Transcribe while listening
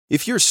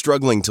If you're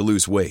struggling to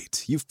lose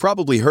weight, you've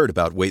probably heard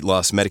about weight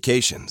loss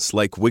medications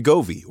like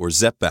Wegovy or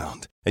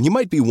Zepbound, and you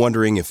might be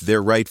wondering if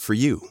they're right for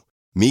you.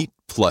 Meet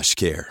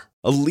PlushCare,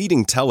 a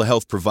leading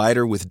telehealth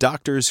provider with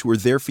doctors who are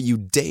there for you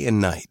day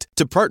and night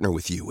to partner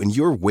with you in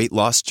your weight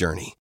loss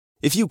journey.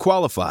 If you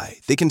qualify,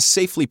 they can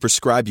safely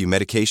prescribe you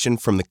medication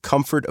from the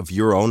comfort of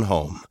your own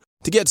home.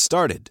 To get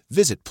started,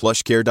 visit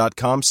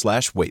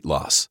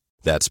plushcare.com/weightloss.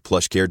 That's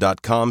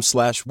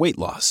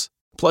plushcare.com/weightloss.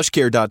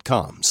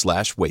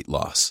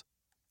 plushcare.com/weightloss.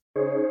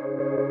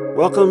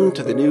 Welcome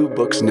to the New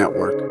Books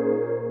Network.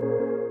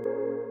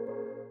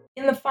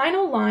 In the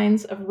final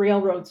lines of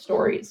Railroad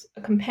Stories,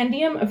 a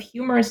compendium of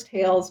humorous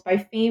tales by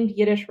famed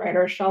Yiddish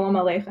writer Shalom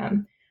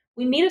Aleichem,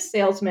 we meet a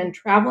salesman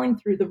traveling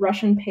through the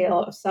Russian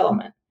Pale of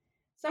Settlement.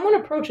 Someone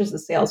approaches the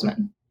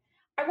salesman.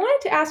 "I wanted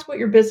to ask what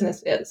your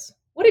business is.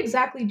 What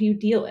exactly do you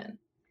deal in?"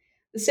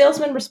 The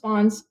salesman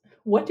responds,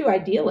 "What do I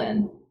deal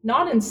in?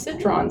 Not in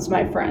citrons,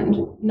 my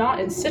friend, not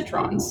in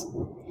citrons."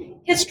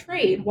 His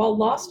trade, while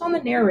lost on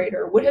the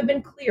narrator, would have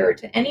been clear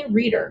to any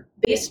reader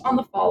based on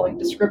the following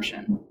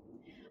description.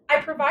 "I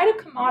provide a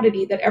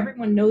commodity that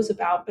everyone knows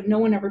about but no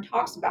one ever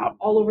talks about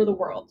all over the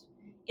world.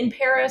 In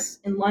Paris,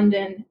 in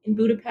London, in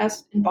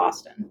Budapest, in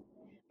Boston.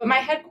 But my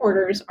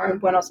headquarters are in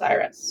Buenos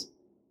Aires."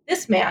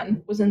 This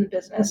man was in the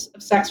business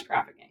of sex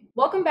trafficking.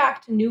 Welcome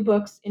back to New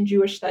Books in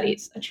Jewish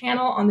Studies, a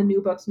channel on the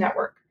New Books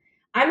Network.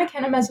 I'm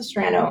McKenna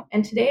Mezzostrano,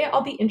 and today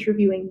I'll be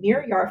interviewing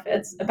Nir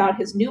Yarfitz about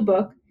his new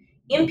book,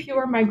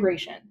 Impure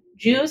Migration,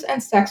 Jews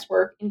and Sex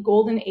Work in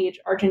Golden Age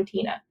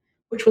Argentina,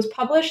 which was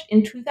published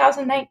in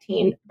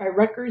 2019 by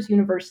Rutgers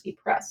University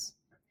Press.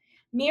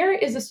 Nir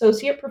is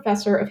Associate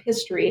Professor of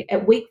History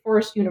at Wake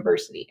Forest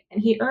University,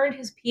 and he earned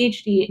his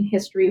PhD in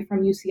history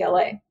from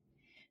UCLA.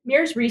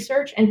 Nir's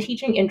research and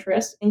teaching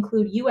interests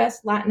include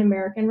U.S. Latin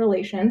American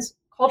relations,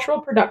 cultural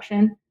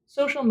production,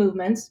 social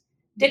movements,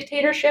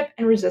 dictatorship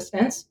and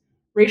resistance,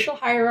 racial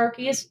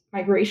hierarchies,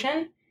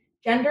 migration,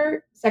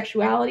 gender,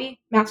 sexuality,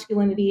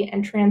 masculinity,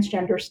 and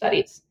transgender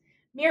studies.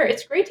 Nir,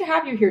 it's great to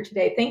have you here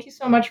today. Thank you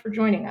so much for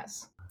joining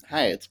us.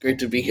 Hi, it's great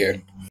to be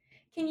here.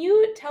 Can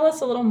you tell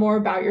us a little more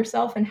about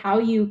yourself and how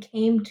you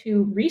came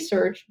to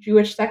research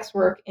Jewish sex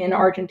work in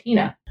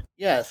Argentina?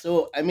 Yeah,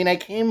 so I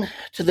came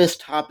to this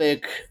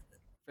topic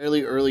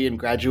fairly early in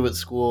graduate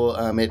school.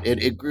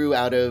 It grew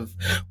out of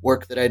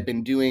work that I'd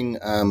been doing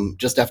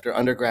just after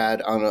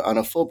undergrad on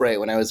a Fulbright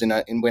when I was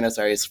in Buenos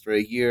Aires for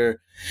a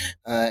year.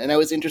 And I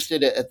was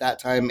interested at that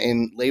time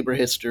in labor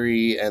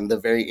history and the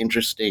very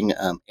interesting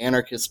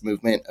anarchist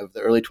movement of the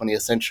early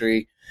 20th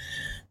century.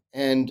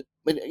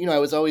 But I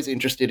was always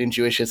interested in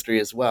Jewish history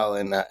as well,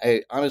 and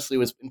I honestly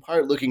was in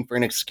part looking for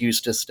an excuse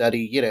to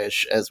study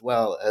Yiddish as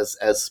well as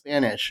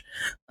Spanish,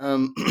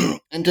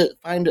 and to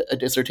find a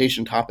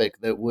dissertation topic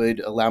that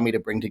would allow me to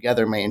bring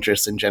together my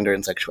interests in gender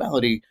and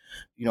sexuality,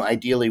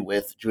 ideally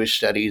with Jewish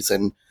studies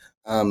and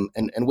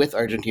with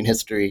Argentine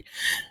history.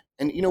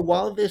 And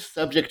while this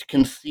subject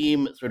can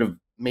seem sort of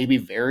maybe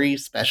very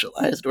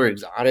specialized or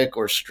exotic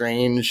or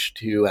strange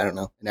to, I don't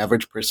know, an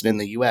average person in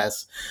the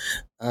U.S.,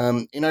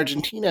 in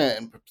Argentina,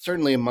 and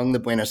certainly among the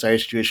Buenos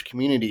Aires Jewish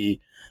community,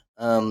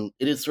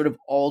 it is sort of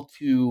all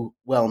too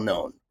well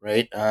known,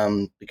 right?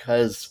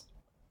 Because,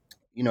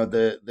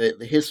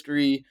 the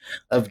history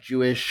of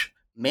Jewish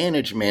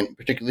management,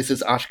 particularly this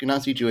is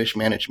Ashkenazi Jewish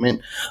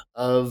management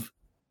of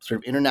sort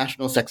of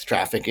international sex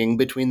trafficking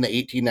between the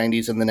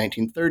 1890s and the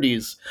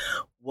 1930s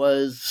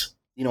was,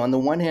 on the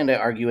one hand, I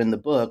argue in the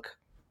book,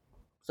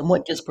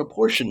 somewhat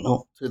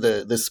disproportional to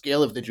the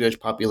scale of the Jewish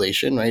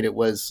population, right?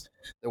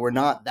 There were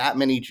not that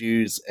many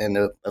Jews, and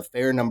a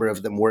fair number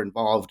of them were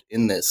involved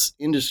in this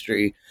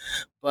industry,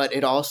 but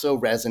it also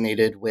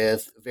resonated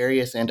with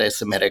various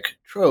anti-Semitic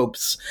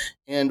tropes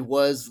and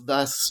was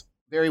thus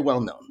very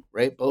well known,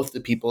 right? Both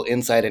the people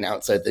inside and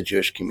outside the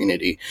Jewish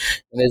community.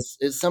 And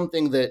is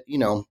something that,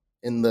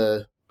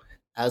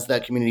 as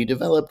that community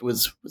developed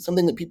was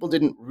something that people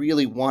didn't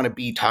really want to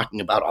be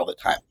talking about all the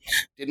time.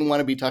 Didn't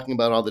want to be talking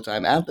about all the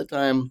time at the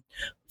time,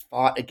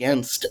 fought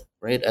against,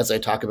 right, as I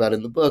talk about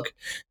in the book,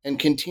 and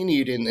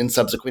continued in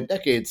subsequent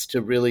decades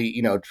to really,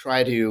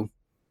 try to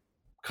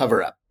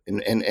cover up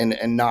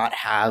and not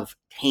have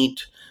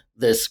taint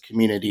this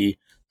community,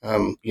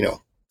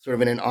 sort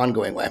of in an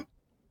ongoing way.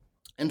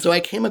 And so I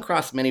came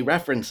across many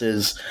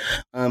references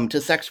to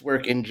sex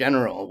work in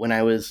general when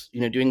I was,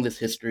 doing this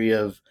history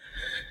of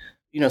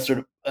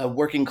sort of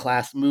working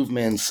class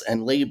movements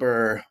and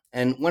labor.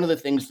 And one of the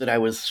things that I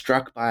was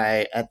struck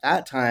by at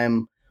that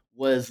time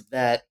was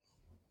that,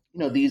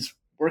 these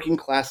working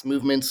class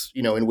movements,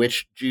 in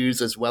which Jews,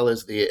 as well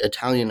as the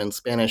Italian and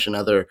Spanish and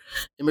other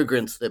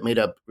immigrants that made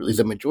up really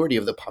the majority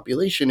of the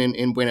population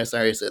in Buenos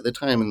Aires at the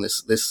time, in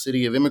this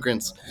city of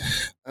immigrants,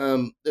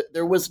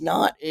 there was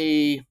not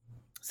a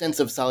sense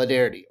of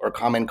solidarity or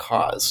common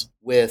cause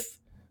with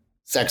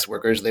sex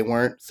workers. They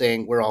weren't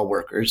saying we're all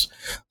workers.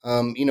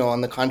 On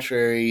the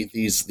contrary,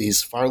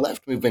 these far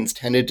left movements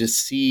tended to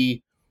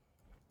see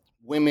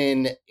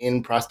women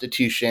in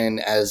prostitution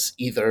as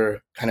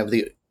either kind of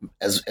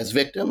as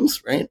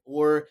victims, right,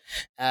 or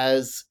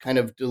as kind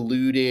of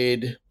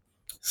deluded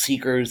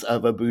seekers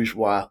of a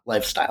bourgeois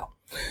lifestyle.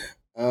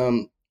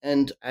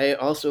 And I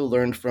also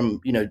learned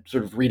from,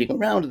 sort of reading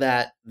around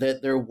that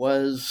there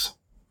was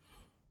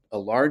a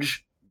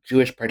large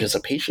Jewish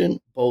participation,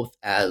 both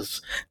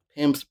as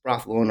pimps,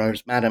 brothel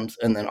owners, madams,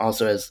 and then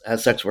also as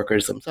sex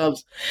workers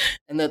themselves.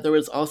 And that there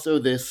was also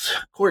this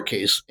court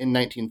case in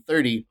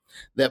 1930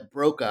 that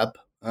broke up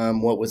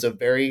what was a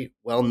very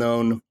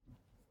well-known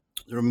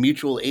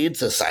mutual aid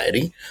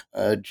society,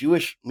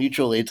 Jewish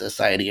mutual aid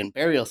society and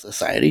burial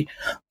society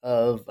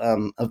of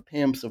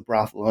pimps, of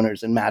brothel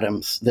owners, and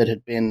madams that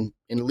had been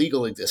in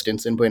legal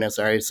existence in Buenos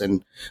Aires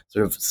and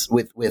sort of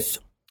with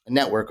a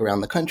network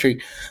around the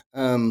country,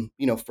 from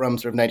sort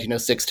of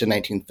 1906 to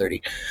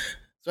 1930.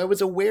 So I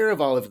was aware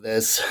of all of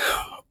this,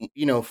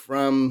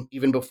 from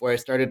even before I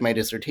started my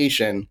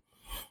dissertation,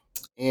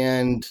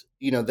 and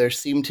there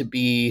seemed to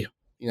be,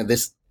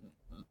 this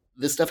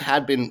stuff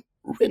had been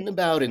written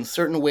about in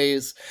certain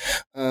ways,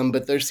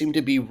 but there seemed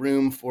to be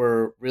room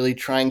for really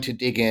trying to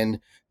dig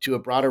in to a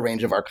broader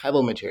range of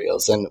archival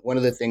materials. And one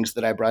of the things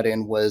that I brought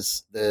in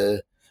was a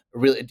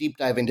deep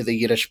dive into the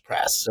Yiddish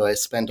press. So I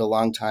spent a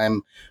long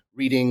time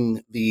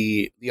reading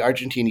the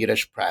Argentine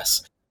Yiddish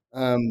press,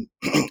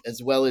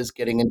 as well as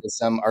getting into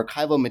some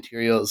archival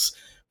materials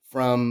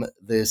from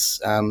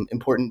this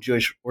important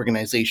Jewish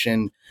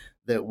organization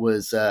that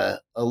was a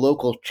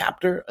local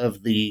chapter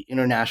of the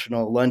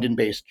international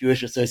London-based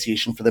Jewish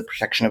Association for the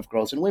Protection of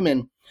Girls and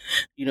Women,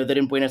 that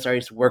in Buenos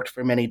Aires worked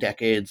for many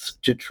decades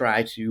to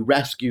try to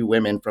rescue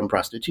women from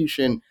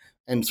prostitution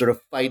and sort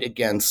of fight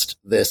against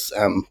this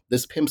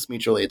Pimps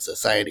Mutual Aid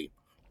Society.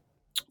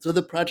 So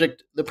the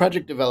project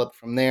developed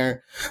from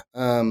there.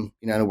 I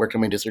worked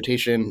on my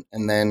dissertation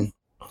and then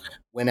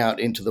went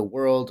out into the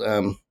world,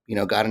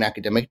 got an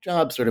academic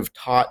job, sort of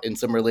taught in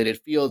some related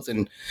fields,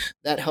 and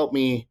that helped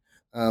me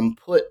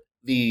put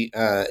the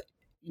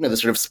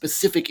sort of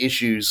specific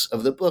issues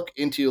of the book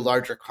into a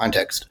larger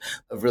context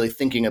of really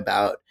thinking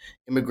about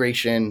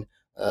immigration,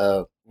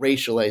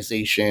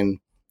 racialization,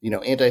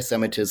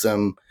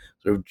 anti-Semitism,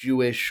 sort of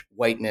Jewish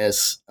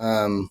whiteness,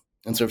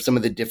 and sort of some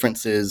of the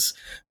differences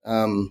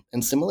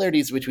and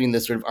similarities between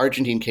this sort of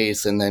Argentine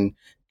case and then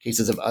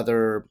cases of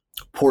other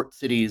port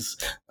cities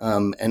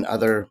and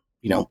other,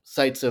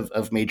 sites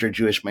of major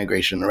Jewish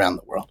migration around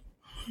the world.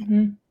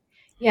 Mm-hmm.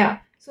 Yeah.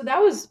 So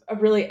that was a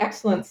really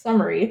excellent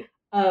summary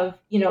of,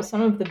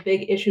 some of the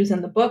big issues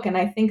in the book. And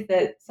I think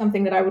that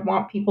something that I would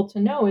want people to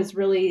know is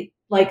really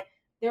like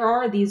there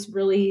are these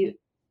really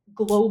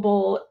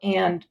global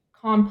and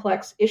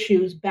complex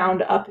issues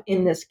bound up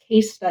in this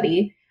case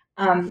study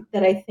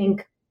that I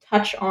think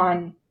touch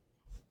on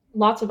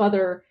lots of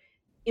other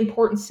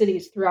important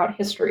cities throughout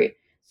history.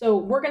 So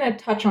we're going to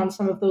touch on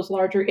some of those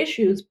larger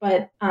issues,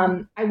 but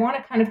I want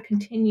to kind of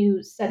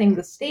continue setting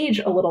the stage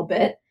a little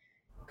bit.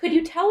 Could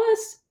you tell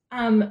us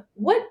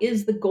what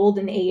is the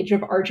golden age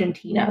of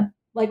Argentina?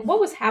 Like, what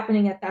was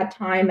happening at that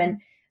time?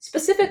 And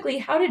specifically,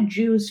 how did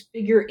Jews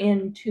figure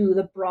into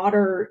the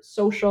broader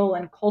social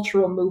and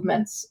cultural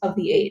movements of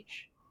the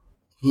age?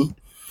 Mm-hmm.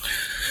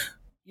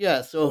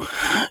 Yeah, so,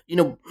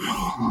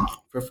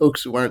 for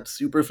folks who aren't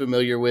super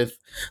familiar with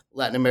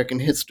Latin American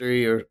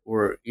history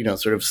or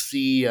sort of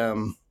see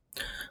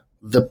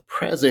the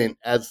present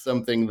as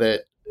something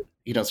that,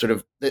 sort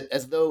of that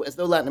as though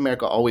Latin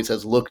America always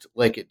has looked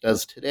like it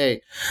does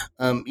today,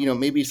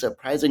 maybe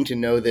surprising to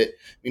know that,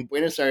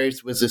 Buenos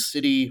Aires was a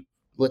city,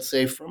 let's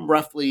say, from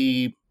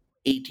roughly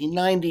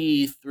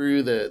 1890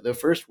 through the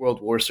First World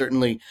War,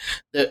 certainly,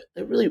 that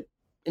really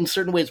in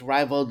certain ways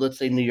rivaled, let's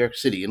say, New York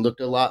City and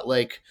looked a lot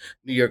like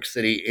New York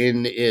City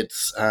in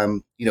its,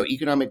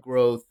 economic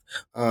growth,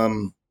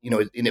 in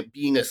it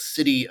being a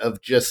city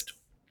of just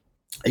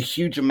a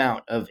huge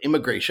amount of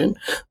immigration,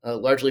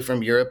 largely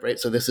from Europe, right?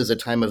 So this is a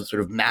time of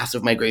sort of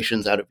massive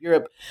migrations out of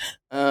Europe,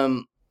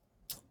 and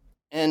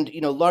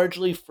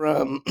largely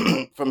from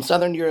from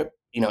Southern Europe,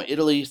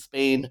 Italy,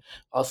 Spain,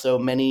 also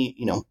many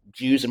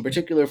Jews in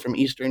particular from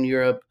Eastern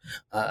Europe,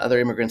 other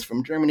immigrants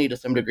from Germany, to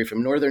some degree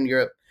from Northern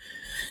Europe,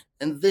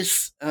 and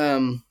this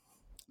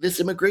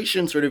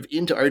immigration sort of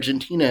into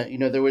Argentina,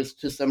 there was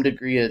to some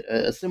degree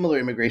a similar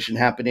immigration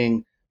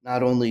happening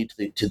not only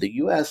to the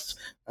U.S.,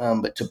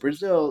 but to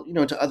Brazil,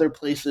 to other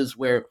places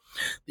where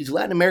these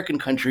Latin American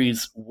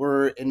countries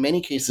were, in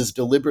many cases,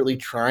 deliberately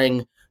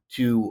trying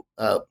to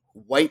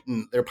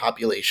whiten their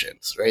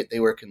populations, right?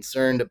 They were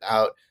concerned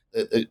about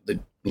the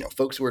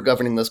folks who were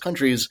governing those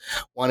countries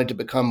wanted to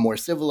become more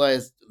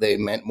civilized. They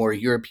meant more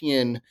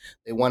European.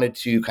 They wanted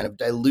to kind of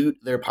dilute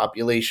their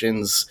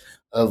populations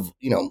of,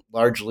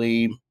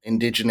 largely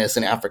indigenous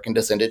and African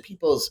descended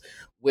peoples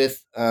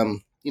with,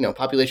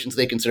 populations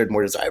they considered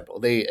more desirable.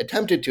 They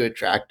attempted to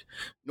attract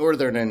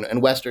Northern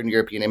and Western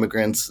European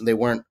immigrants. They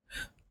weren't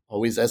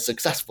always as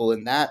successful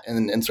in that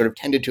and sort of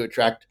tended to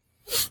attract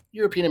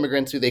European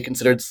immigrants who they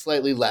considered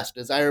slightly less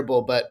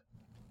desirable. But,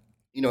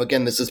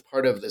 again, this is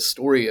part of the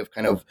story of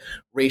kind of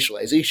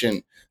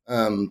racialization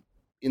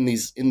in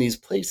these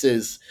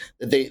places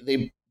that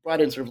they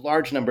brought in sort of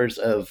large numbers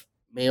of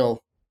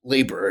male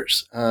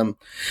laborers.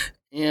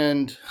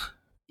 And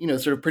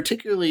sort of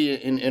particularly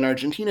in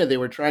Argentina, they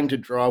were trying to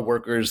draw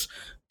workers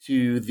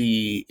to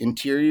the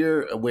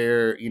interior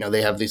where,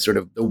 they have these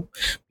you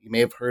may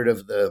have heard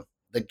of the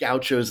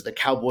gauchos, the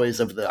cowboys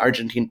of the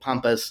Argentine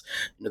Pampas,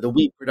 the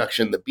wheat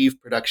production, the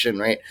beef production,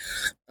 right?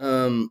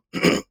 Um,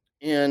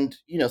 and,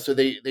 so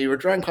they were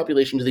drawing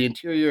population to the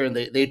interior, and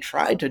they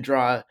tried to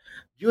draw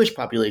Jewish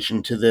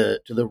population to the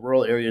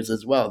rural areas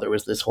as well. There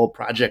was this whole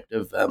project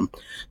of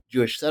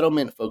Jewish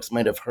settlement. Folks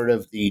might have heard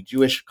of the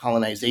Jewish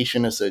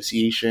Colonization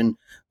Association,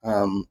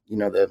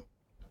 the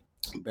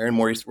Baron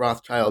Maurice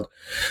Rothschild.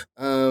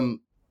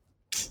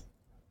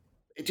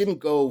 It didn't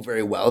go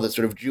very well. The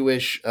sort of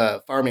Jewish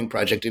farming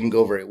project didn't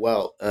go very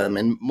well,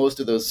 and most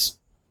of those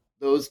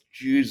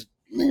Jews.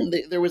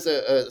 There was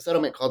a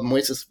settlement called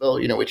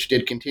Moisesville, which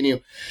did continue,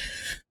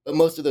 but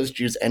most of those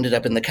Jews ended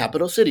up in the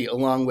capital city,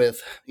 along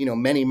with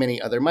many,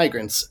 many other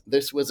migrants.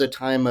 This was a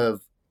time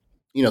of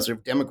sort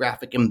of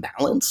demographic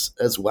imbalance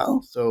as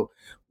well. So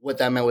what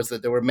that meant was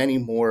that there were many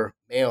more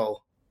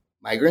male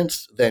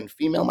migrants than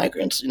female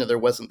migrants. There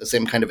wasn't the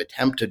same kind of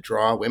attempt to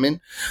draw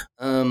women.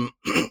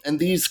 And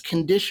these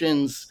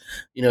conditions,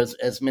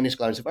 as many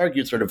scholars have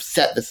argued, sort of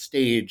set the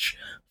stage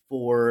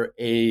for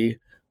a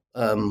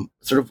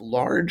sort of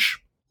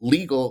large,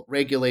 legal,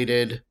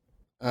 regulated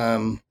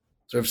sort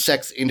of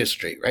sex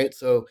industry, right?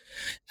 So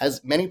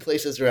as many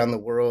places around the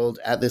world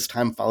at this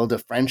time followed a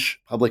French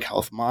public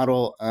health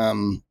model,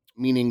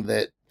 meaning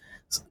that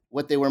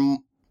what they were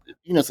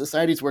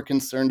societies were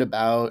concerned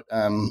about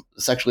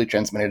sexually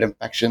transmitted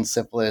infections,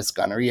 syphilis,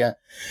 gonorrhea,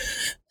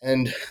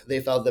 and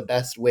they felt the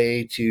best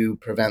way to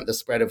prevent the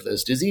spread of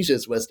those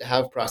diseases was to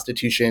have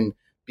prostitution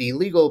be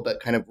legal but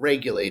kind of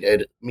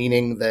regulated,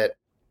 meaning that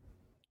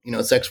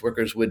sex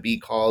workers would be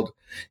called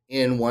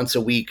in once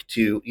a week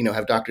to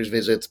have doctor's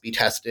visits, be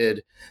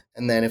tested,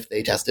 and then if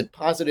they tested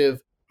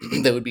positive,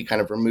 they would be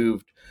kind of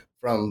removed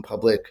from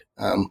public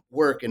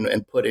work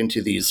and put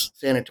into these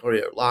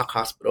sanitary or lock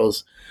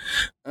hospitals.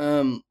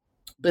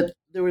 But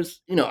there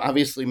was,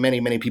 obviously many,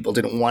 many people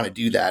didn't want to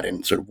do that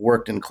and sort of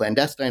worked in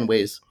clandestine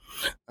ways.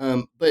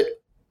 But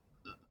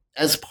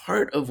as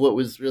part of what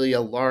was really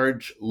a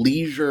large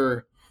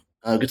leisure,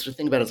 good to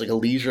think about it as like a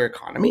leisure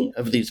economy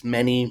of these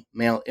many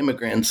male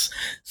immigrants,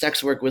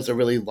 sex work was a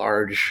really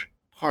large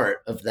part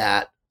of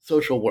that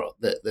social world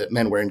that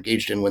men were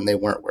engaged in when they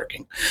weren't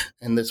working.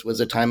 And this was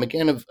a time,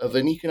 again, of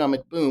an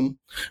economic boom,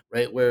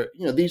 right, where,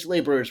 these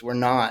laborers were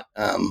not,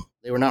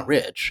 they were not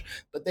rich,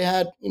 but they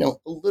had, a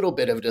little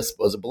bit of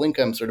disposable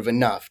income, sort of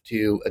enough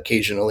to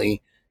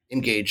occasionally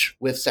engage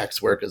with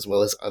sex work as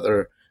well as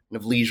other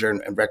kind of leisure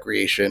and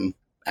recreation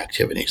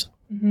activities.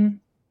 Mm-hmm.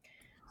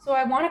 So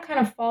I want to kind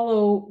of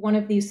follow one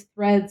of these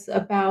threads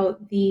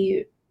about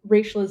the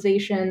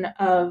racialization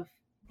of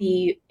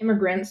the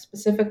immigrants,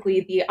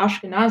 specifically the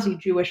Ashkenazi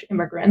Jewish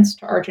immigrants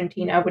to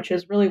Argentina, which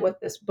is really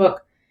what this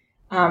book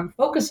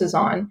focuses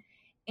on.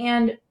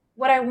 And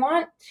what I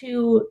want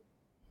to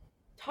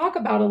talk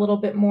about a little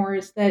bit more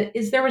is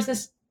there was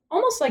this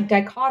almost like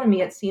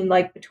dichotomy, it seemed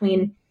like,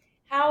 between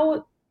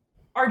how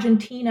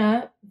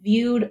Argentina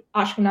viewed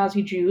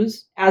Ashkenazi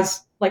Jews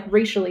as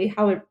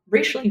how it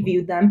racially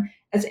viewed them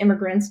as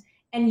immigrants,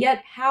 and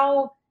yet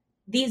how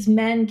these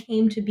men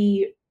came to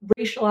be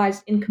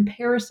racialized in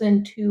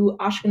comparison to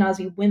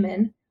Ashkenazi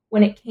women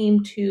when it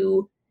came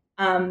to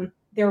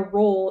their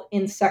role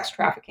in sex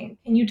trafficking.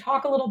 Can you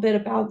talk a little bit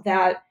about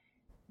that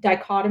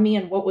dichotomy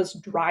and what was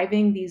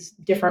driving these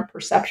different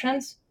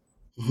perceptions?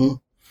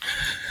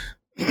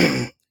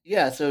 Mm-hmm.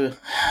 Yeah, so,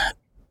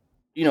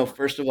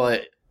 first of all,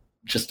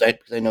 because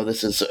I know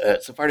this is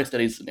Sephardic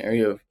studies, an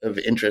area of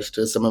interest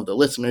to some of the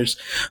listeners.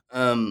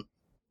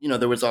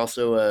 There was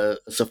also a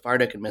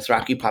Sephardic and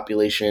Mizrahi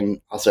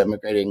population also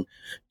immigrating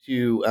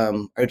to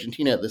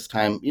Argentina at this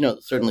time,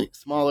 certainly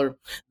smaller.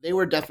 They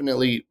were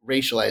definitely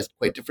racialized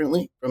quite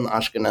differently from the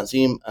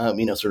Ashkenazim.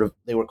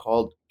 They were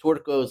called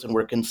Turcos and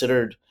were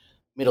considered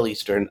Middle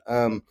Eastern.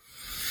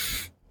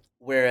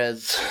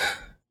 Whereas,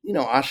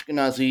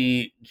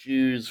 Ashkenazi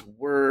Jews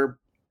were,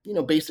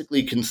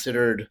 basically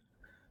considered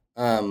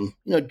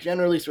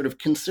generally sort of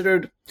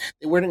considered,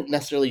 they weren't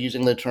necessarily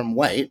using the term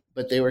white,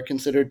 but they were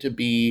considered to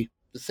be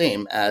the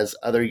same as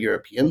other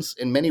Europeans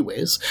in many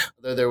ways,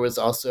 although there was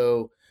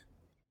also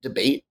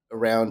debate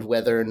around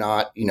whether or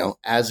not,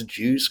 as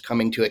Jews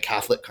coming to a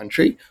Catholic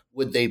country,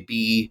 would they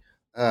be,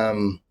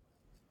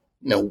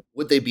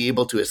 would they be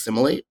able to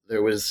assimilate?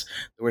 There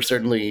were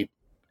certainly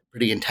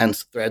pretty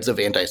intense threads of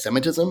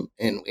anti-Semitism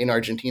in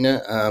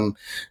Argentina.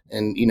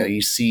 And,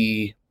 you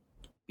see,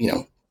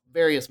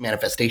 various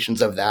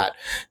manifestations of that,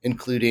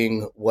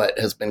 including what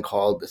has been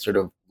called the sort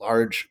of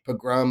large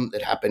pogrom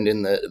that happened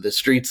in the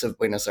streets of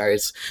Buenos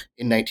Aires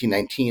in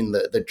 1919,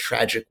 the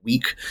tragic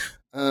week.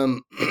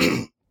 But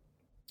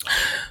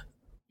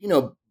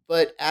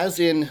as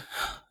in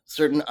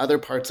certain other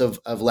parts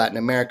of Latin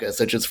America,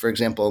 such as, for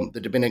example, the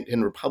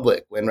Dominican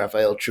Republic, when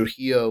Rafael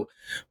Trujillo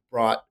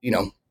brought,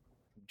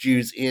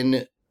 Jews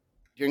in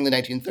during the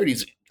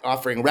 1930s,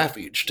 offering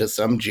refuge to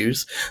some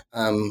Jews,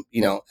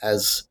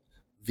 as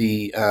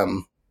the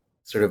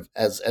sort of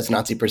as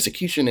Nazi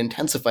persecution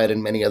intensified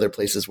in many other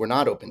places were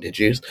not open to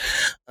Jews.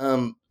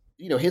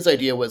 His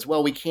idea was,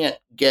 well, we can't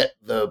get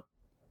the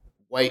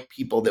white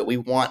people that we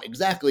want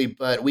exactly,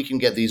 but we can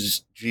get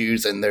these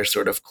Jews and they're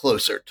sort of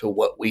closer to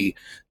what we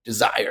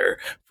desire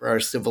for our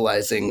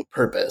civilizing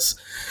purpose.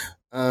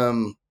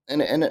 And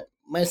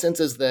my sense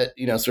is that,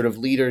 sort of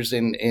leaders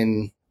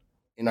in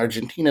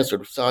Argentina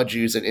sort of saw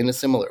Jews in a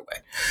similar way,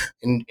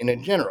 in a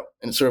general,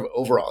 and sort of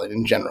overall,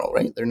 in general,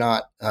 right? They're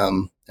not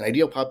an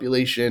ideal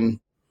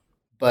population,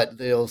 but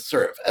they'll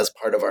serve as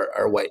part of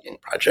our whitening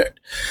project.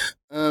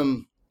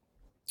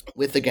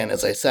 With, again,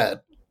 as I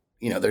said,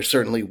 there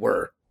certainly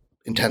were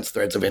intense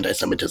threads of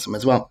anti-Semitism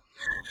as well.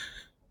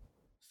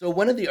 So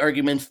one of the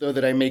arguments, though,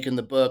 that I make in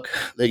the book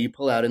that you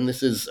pull out, and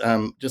this is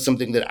just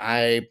something that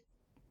I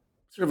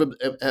sort of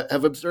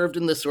have observed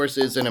in the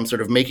sources and I'm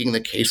sort of making the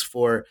case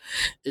for,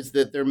 is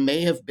that there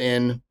may have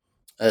been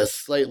a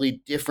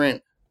slightly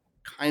different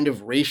kind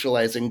of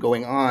racializing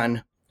going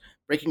on,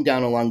 breaking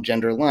down along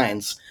gender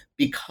lines,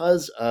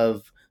 because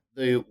of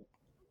the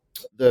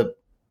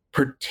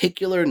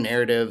particular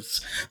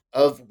narratives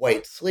of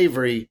white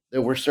slavery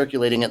that were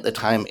circulating at the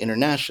time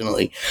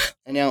internationally.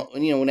 And now,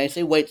 when I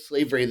say white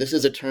slavery, this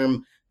is a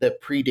term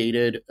that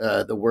predated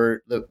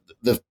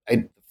the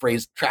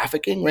phrase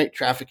trafficking, right?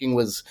 Trafficking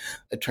was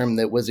a term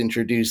that was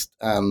introduced,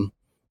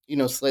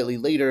 slightly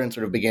later and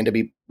sort of began to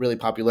be really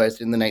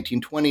popularized in the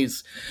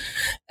 1920s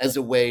as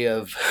a way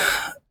of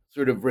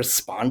sort of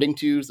responding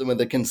to some of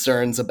the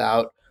concerns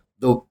about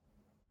the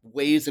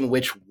ways in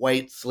which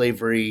white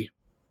slavery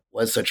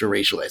was such a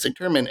racializing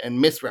term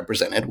and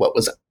misrepresented what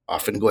was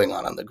often going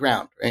on the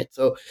ground, right?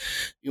 So,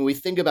 we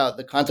think about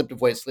the concept of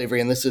white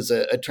slavery, and this is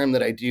a term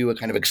that I do a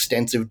kind of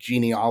extensive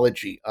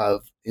genealogy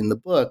of in the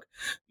book.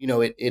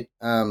 It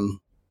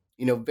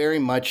very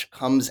much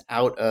comes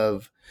out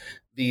of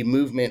the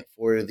movement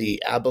for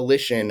the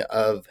abolition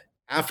of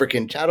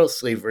African chattel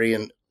slavery,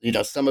 and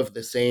some of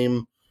the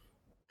same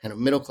kind of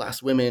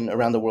middle-class women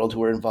around the world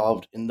who were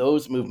involved in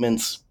those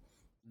movements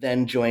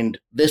then joined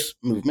this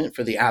movement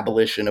for the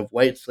abolition of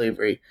white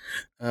slavery,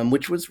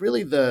 which was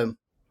really the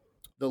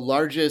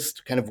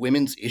largest kind of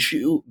women's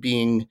issue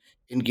being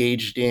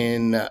engaged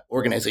in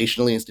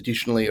organizationally,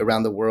 institutionally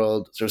around the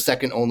world, sort of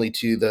second only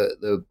to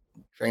the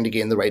trying to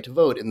gain the right to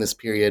vote in this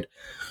period.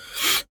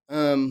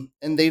 And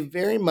they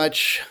very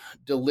much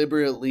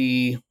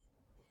deliberately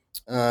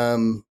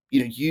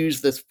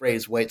use this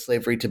phrase white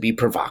slavery to be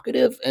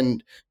provocative,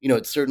 and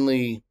it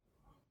certainly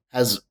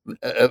has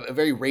a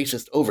very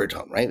racist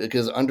overtone, right?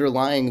 Because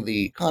underlying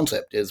the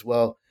concept is,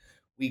 well,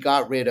 we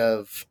got rid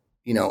of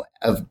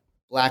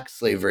black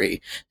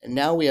slavery, and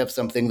now we have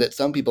something that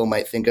some people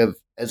might think of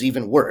as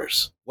even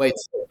worse, white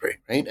slavery,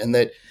 right? And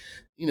that,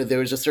 there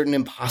was a certain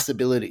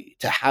impossibility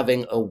to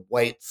having a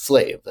white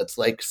slave. That's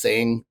like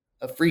saying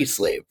a free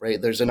slave,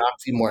 right? There's an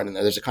oxymoron in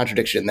there. There's a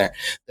contradiction there.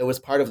 That was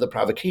part of the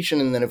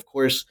provocation. And then, of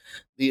course,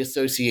 the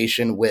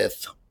association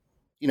with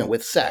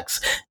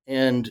sex.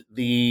 And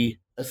the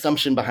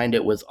assumption behind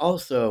it was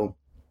also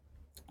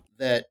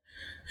that,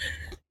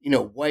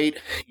 white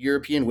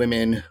European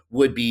women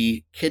would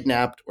be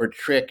kidnapped or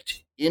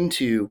tricked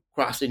into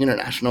crossing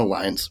international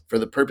lines for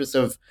the purpose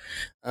of,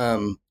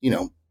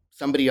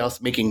 somebody else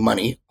making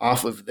money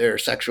off of their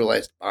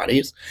sexualized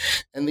bodies.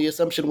 And the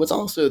assumption was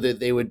also that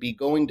they would be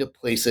going to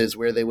places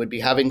where they would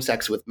be having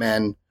sex with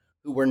men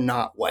who were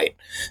not white.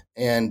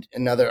 And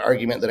another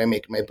argument that I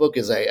make in my book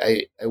is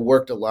I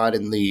worked a lot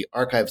in the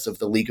archives of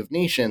the League of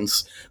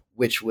Nations,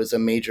 which was a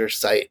major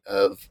site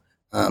of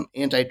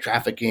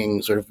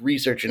anti-trafficking sort of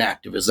research and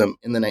activism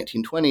in the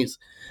 1920s.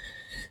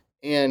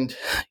 And,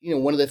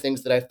 one of the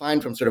things that I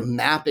find from sort of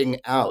mapping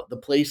out the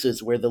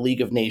places where the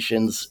League of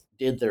Nations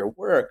did their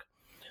work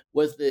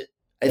was that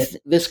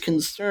this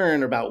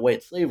concern about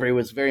white slavery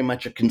was very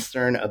much a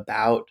concern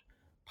about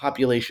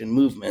population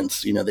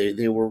movements.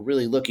 They were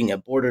really looking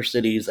at border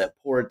cities, at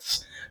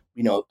ports,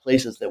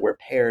 places that were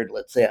paired,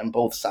 let's say, on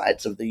both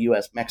sides of the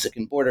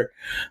U.S.-Mexican border.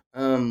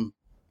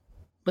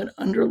 But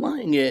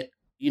underlying it,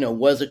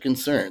 was a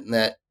concern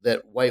that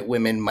white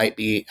women might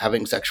be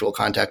having sexual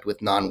contact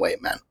with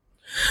non-white men.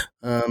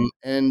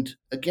 And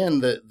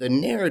again, the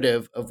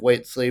narrative of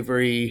white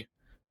slavery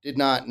did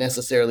not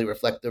necessarily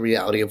reflect the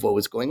reality of what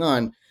was going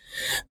on.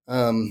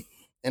 And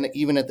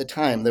even at the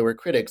time, there were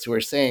critics who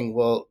were saying,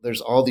 well,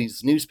 there's all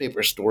these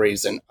newspaper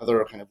stories and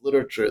other kind of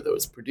literature that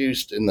was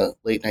produced in the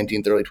late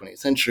 19th, early 20th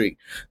century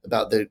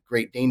about the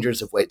great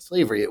dangers of white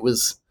slavery. It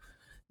was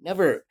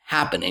never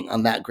happening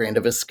on that grand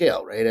of a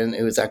scale, right? And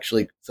it was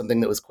actually something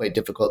that was quite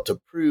difficult to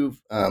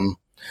prove,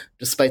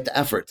 despite the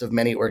efforts of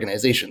many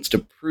organizations to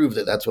prove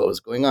that that's what was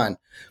going on.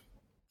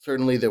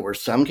 Certainly there were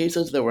some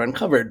cases that were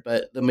uncovered,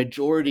 but the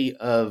majority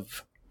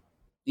of,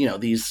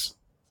 these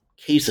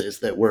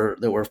cases that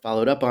were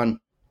followed up on,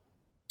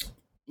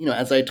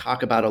 as I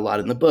talk about a lot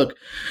in the book,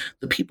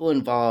 the people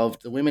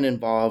involved, the women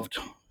involved,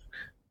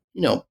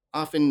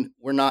 often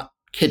were not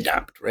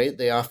kidnapped, right?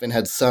 They often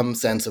had some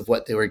sense of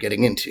what they were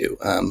getting into.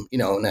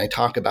 And I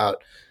talk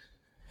about,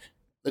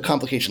 the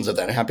complications of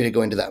that. I'm happy to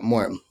go into that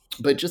more.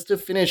 But just to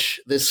finish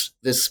this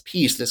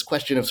piece, this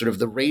question of sort of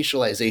the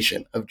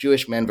racialization of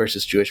Jewish men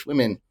versus Jewish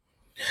women,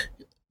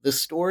 the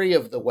story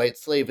of the white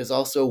slave is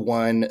also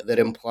one that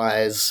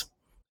implies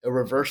a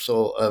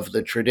reversal of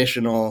the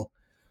traditional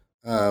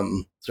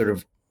sort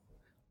of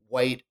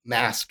white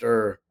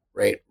master,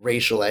 right,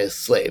 racialized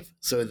slave.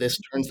 So this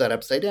turns that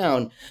upside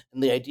down,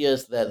 and the idea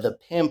is that the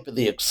pimp,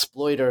 the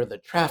exploiter, the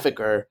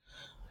trafficker,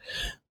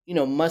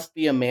 must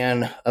be a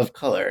man of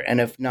color, and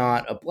if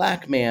not a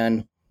black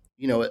man,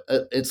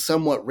 it's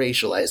somewhat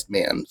racialized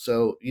man.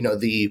 So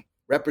the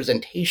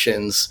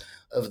representations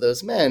of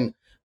those men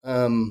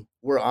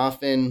were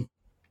often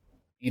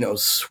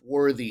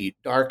swarthy,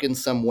 dark in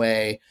some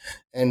way,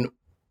 and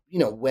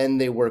when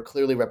they were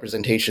clearly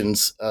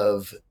representations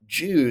of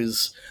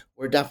Jews,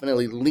 were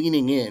definitely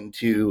leaning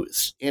into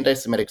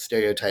anti-Semitic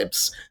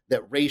stereotypes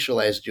that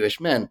racialized Jewish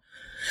men.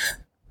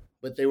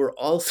 But they were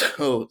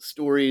also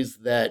stories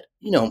that,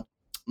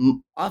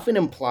 often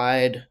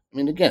implied, I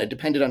mean, again, it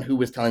depended on who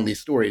was telling these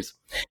stories.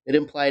 It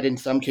implied in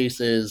some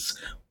cases,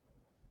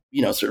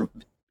 sort of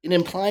in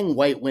implying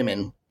white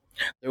women,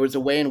 there was a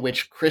way in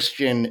which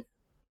Christian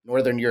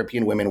Northern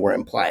European women were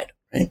implied,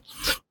 right?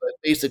 But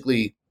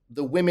basically,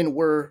 the women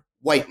were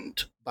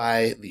whitened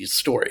by these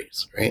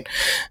stories, right?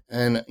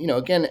 And,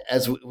 again,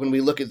 when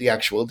we look at the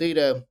actual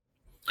data,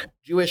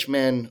 Jewish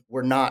men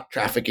were not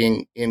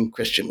trafficking in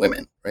Christian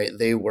women, right?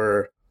 They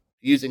were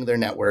using their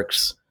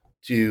networks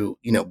to,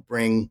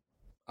 bring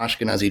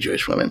Ashkenazi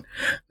Jewish women.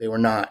 They were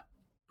not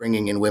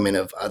bringing in women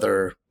of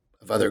other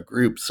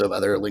groups, of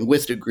other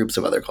linguistic groups,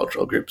 of other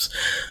cultural groups.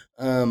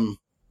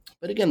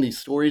 But again, these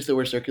stories that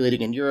were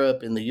circulating in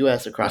Europe, in the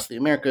US, across the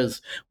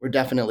Americas, were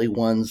definitely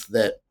ones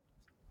that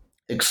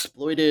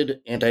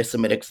exploited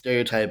anti-Semitic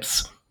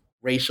stereotypes,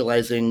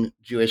 racializing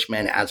Jewish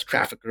men as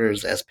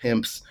traffickers, as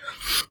pimps,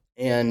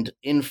 and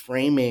in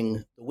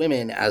framing the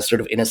women as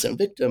sort of innocent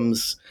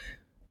victims,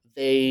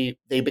 they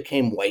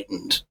became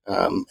whitened,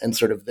 and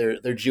sort of their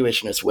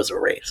Jewishness was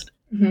erased.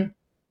 Mm-hmm.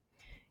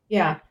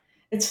 Yeah,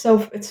 it's so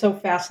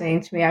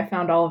fascinating to me. I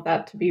found all of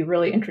that to be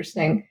really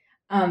interesting.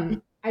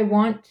 I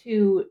want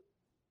to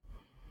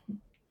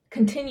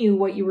continue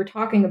what you were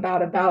talking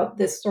about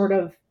this sort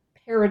of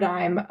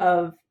paradigm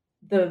of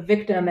the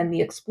victim and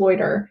the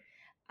exploiter.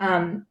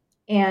 And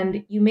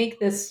you make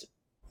this,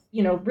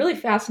 really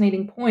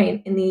fascinating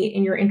point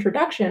in your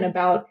introduction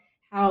about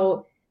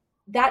how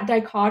that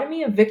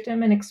dichotomy of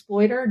victim and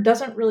exploiter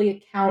doesn't really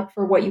account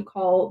for what you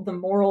call the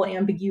moral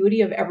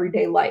ambiguity of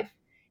everyday life,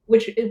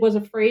 which it was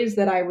a phrase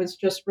that I was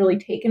just really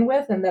taken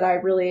with, and that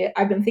I've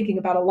been thinking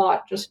about a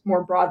lot, just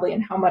more broadly,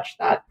 and how much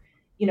that,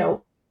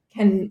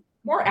 can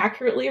more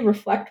accurately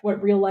reflect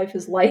what real life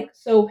is like.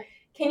 So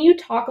can you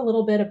talk a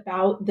little bit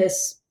about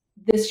this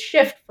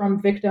shift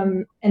from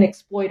victim and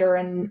exploiter,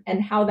 and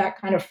how that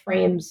kind of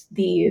frames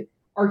the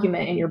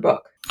argument in your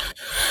book?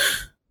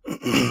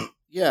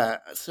 Yeah.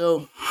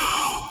 So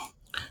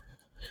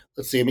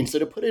let's see. I mean, so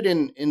to put it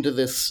into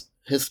this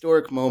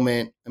historic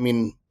moment, I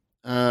mean,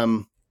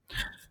 the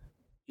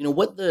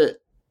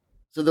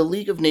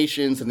League of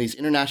Nations and these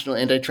international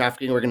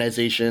anti-trafficking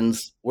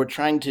organizations were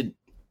trying to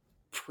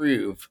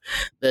prove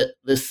that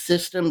the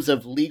systems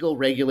of legal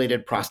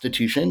regulated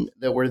prostitution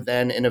that were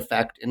then in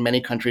effect in many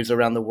countries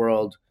around the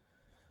world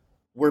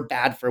were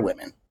bad for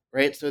women,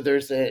 right? So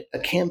there's a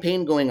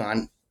campaign going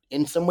on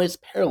in some ways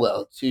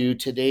parallel to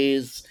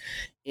today's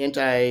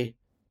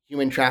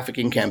anti-human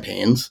trafficking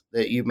campaigns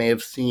that you may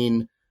have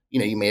seen.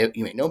 You may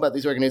know about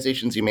these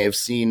organizations. You may have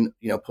seen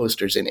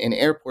posters in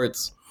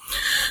airports.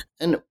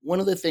 And one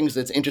of the things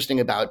that's interesting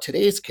about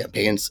today's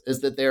campaigns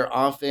is that they're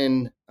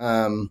often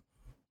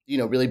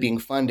really being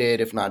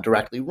funded, if not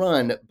directly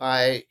run,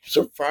 by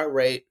sort of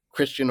far-right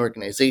Christian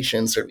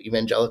organizations, sort of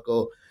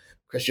evangelical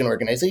Christian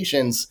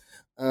organizations.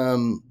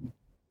 And,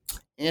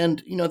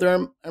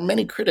 there are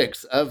many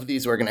critics of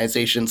these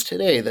organizations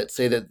today that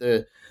say that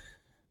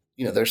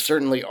there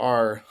certainly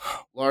are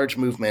large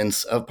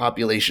movements of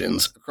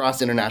populations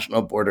across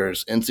international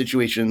borders in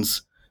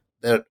situations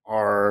that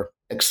are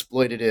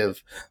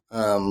exploitative.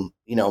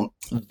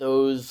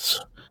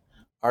 Those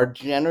are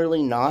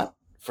generally not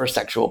for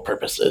sexual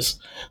purposes.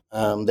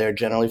 They're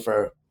generally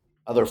for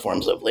other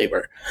forms of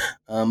labor.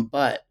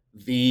 But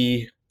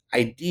the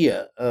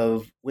idea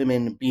of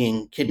women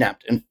being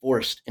kidnapped and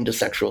forced into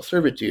sexual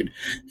servitude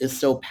is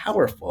so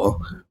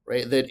powerful,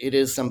 right, that it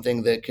is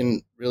something that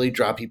can really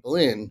draw people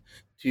in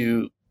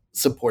to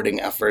supporting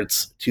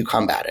efforts to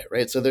combat it,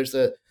 right? So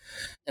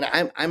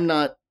and I'm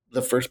not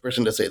the first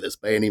person to say this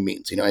by any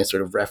means. I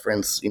sort of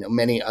reference,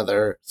 many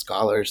other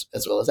scholars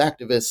as well as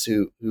activists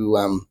who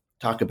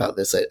talk about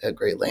this at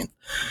great length.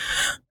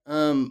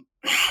 But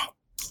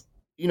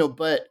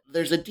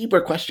there's a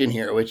deeper question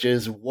here, which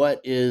is,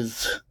 what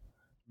is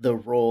the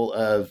role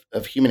of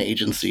human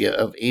agency,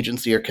 of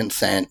agency or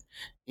consent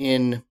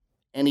in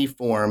any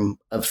form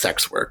of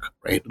sex work,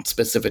 right? And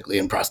specifically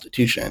in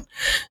prostitution.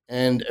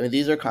 And I mean,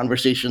 these are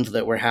conversations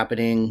that were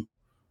happening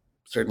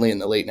certainly in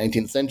the late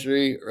 19th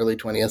century, early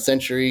 20th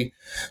century.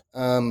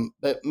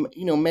 But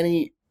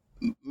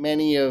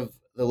many of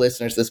the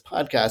listeners to this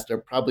podcast are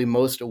probably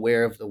most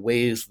aware of the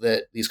ways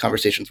that these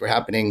conversations were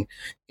happening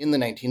in the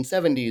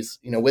 1970s,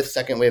 with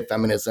second wave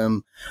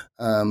feminism,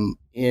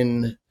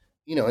 and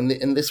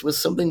this was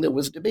something that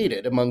was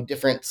debated among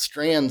different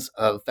strands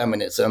of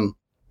feminism.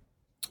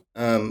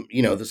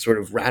 The sort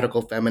of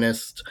radical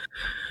feminist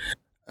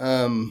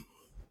um,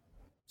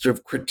 sort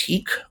of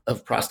critique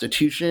of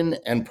prostitution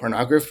and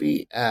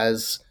pornography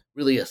as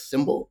really a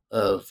symbol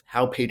of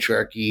how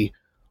patriarchy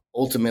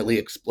ultimately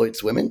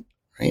exploits women,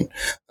 right?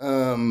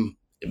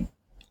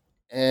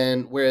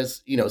 And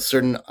whereas,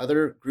 certain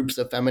other groups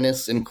of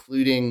feminists,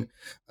 including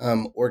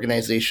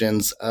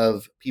organizations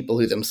of people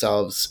who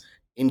themselves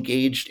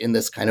engaged in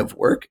this kind of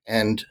work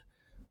and,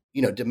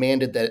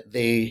 demanded that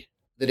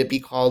it be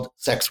called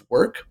sex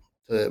work,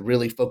 to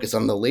really focus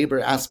on the labor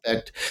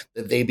aspect,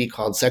 that they be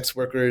called sex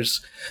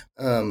workers,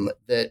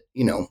 that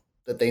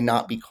they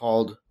not be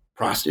called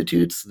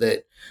prostitutes,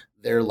 that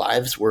their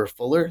lives were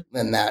fuller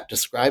than that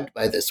described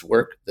by this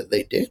work that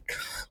they did.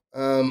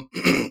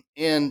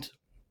 And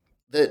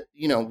that,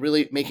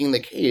 really making the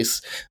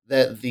case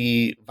that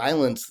the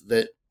violence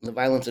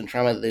and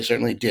trauma that they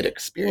certainly did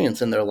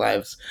experience in their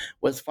lives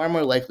was far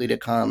more likely to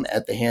come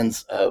at the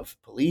hands of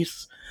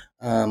police,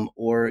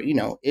 or,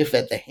 if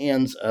at the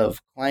hands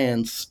of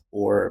clients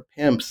or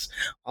pimps.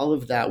 All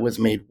of that was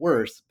made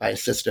worse by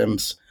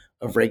systems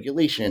of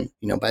regulation,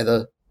 by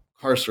the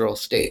carceral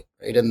state,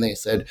 right? And they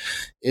said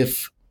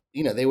if,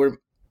 they were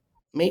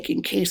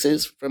making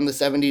cases from the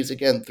 70s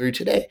again through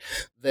today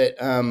that,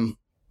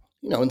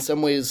 in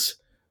some ways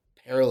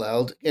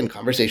paralleled in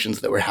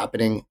conversations that were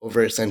happening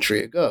over a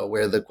century ago,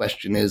 where the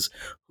question is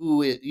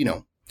who,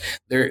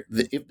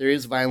 if there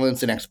is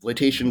violence and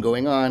exploitation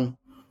going on,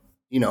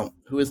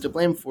 who is to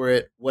blame for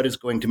it? What is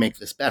going to make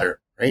this better,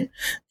 right?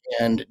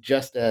 And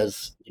just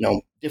as,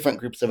 different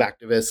groups of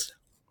activists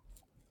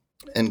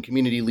and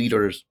community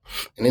leaders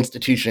and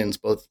institutions,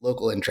 both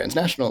local and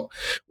transnational,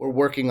 were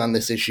working on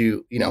this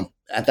issue,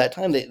 at that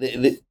time,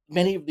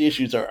 many of the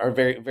issues are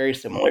very, very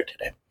similar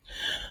today.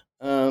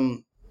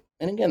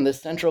 And again, the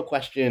central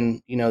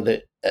question,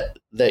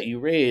 that you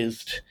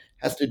raised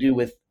has to do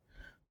with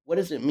what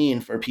does it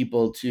mean for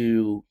people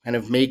to kind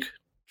of make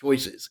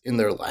choices in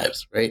their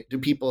lives, right? Do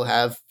people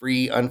have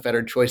free,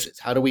 unfettered choices?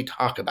 How do we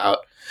talk about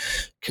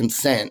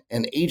consent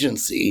and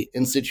agency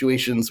in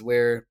situations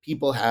where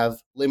people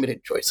have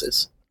limited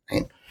choices,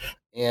 right?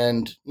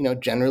 And,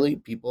 generally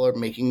people are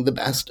making the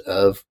best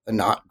of a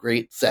not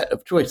great set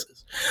of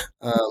choices.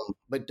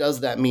 But is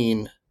that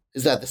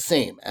the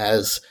same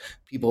as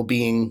people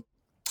being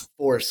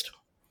forced,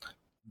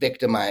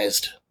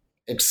 victimized,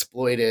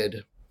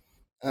 exploited?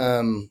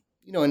 And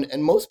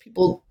most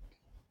people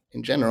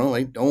in general,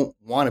 don't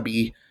want to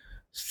be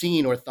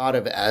seen or thought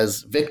of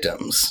as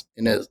victims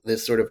in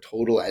this sort of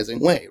totalizing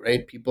way,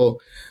 right?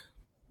 People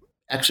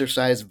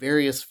exercise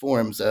various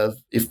forms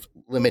of, if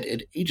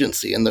limited,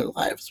 agency in their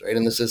lives, right?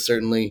 And this is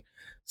certainly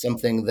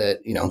something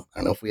that, I don't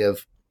know if we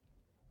have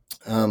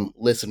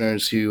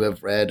listeners who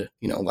have read,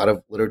 a lot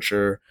of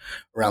literature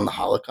around the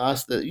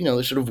Holocaust, that,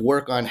 they sort of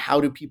work on how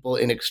do people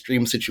in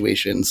extreme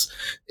situations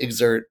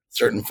exert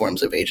certain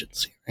forms of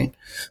agency, right?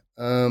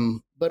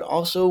 But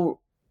also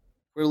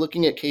we're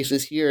looking at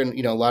cases here, and,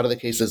 a lot of the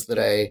cases that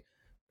I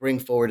bring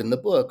forward in the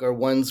book are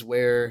ones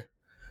where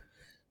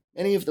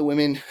many of the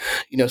women,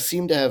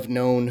 seem to have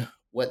known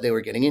what they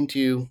were getting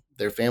into.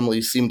 Their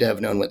families seem to have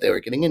known what they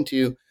were getting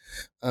into.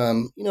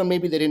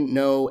 Maybe they didn't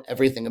know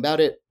everything about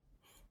it.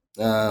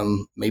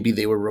 Maybe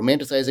they were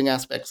romanticizing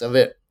aspects of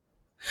it.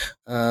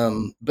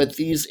 But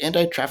these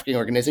anti-trafficking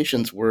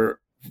organizations were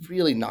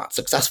really not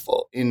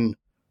successful in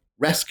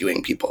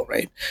rescuing people,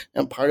 right?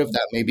 And part of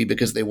that may be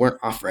because they weren't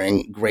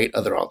offering great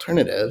other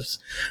alternatives.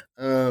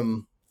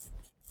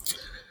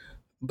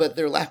 But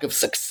their lack of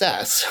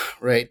success,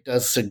 right,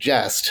 does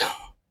suggest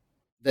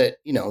that,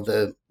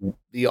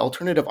 the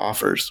alternative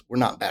offers were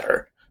not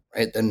better,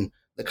 right, than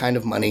the kind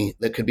of money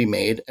that could be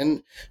made.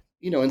 And,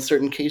 in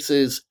certain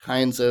cases,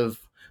 kinds of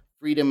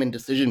freedom and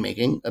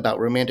decision-making about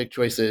romantic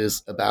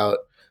choices, about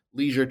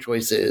leisure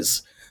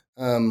choices,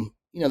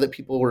 that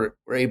people were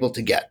able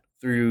to get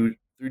through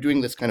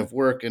doing this kind of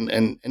work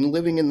and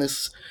living in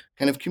this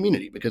kind of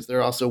community, because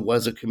there also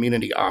was a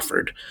community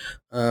offered,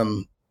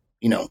 in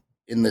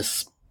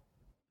this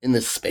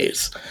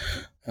space,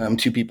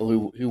 to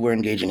people who were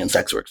engaging in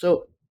sex work.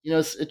 So,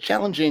 it's a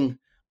challenging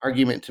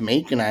argument to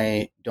make, and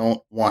I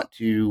don't want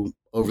to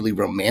overly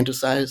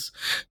romanticize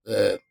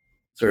the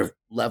sort of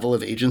level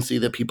of agency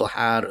that people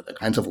had or the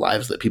kinds of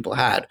lives that people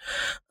had.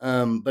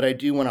 But I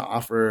do want to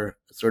offer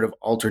a sort of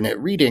alternate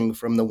reading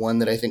from the one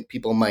that I think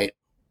people might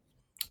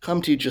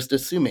come to just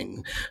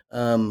assuming,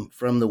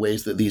 from the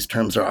ways that these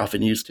terms are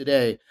often used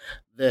today,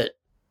 that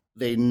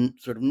they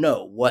sort of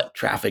know what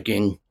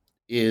trafficking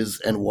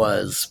is and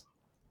was,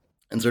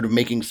 and sort of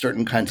making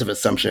certain kinds of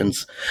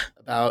assumptions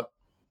about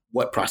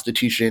what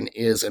prostitution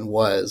is and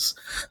was.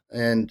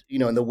 And,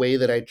 in the way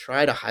that I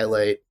try to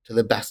highlight to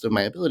the best of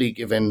my ability,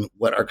 given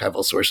what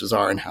archival sources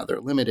are and how they're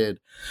limited,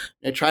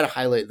 I try to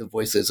highlight the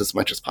voices as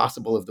much as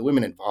possible of the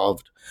women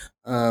involved,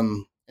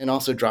 and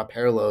also draw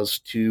parallels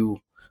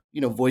to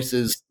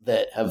voices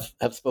that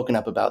have spoken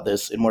up about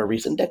this in more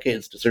recent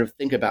decades to sort of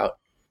think about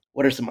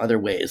what are some other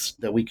ways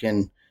that we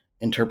can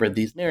interpret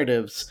these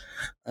narratives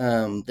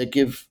that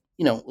give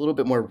a little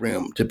bit more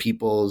room to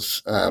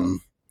people's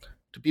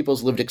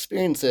lived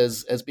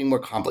experiences as being more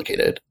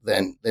complicated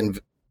than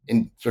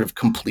in sort of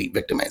complete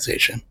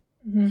victimization.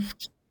 Mm-hmm.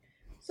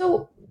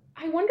 So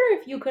I wonder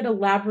if you could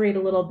elaborate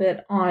a little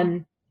bit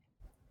on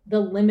the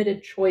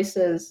limited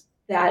choices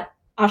that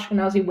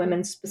Ashkenazi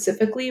women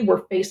specifically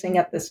were facing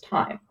at this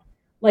time,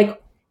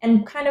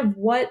 and kind of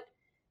what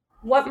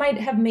might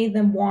have made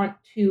them want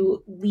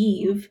to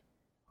leave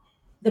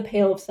the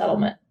Pale of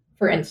Settlement,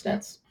 for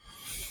instance.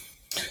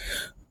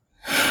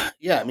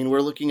 Yeah, I mean,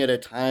 we're looking at a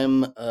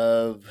time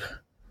of,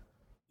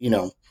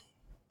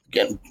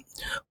 again,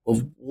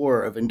 of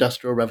war, of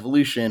industrial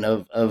revolution,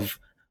 of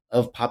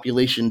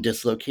population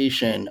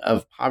dislocation,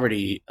 of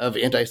poverty, of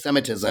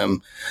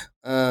anti-Semitism.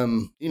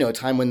 A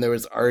time when there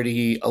was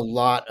already a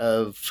lot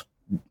of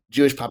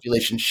Jewish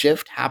population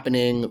shift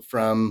happening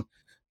from,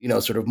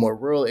 sort of more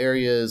rural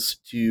areas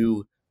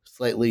to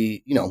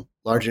slightly,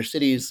 larger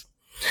cities.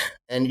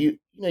 And you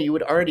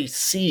would already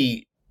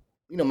see,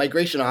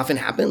 migration often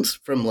happens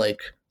from like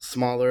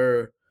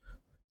smaller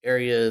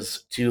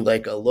areas to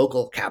like a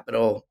local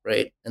capital,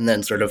 right? And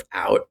then sort of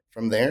out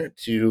from there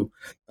to,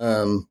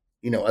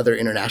 other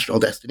international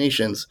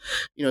destinations.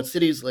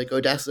 Cities like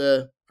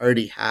Odessa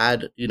already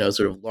had,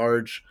 sort of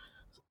large,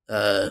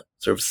 sort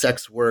of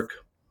sex work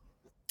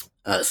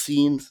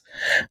scenes.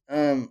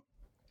 Um,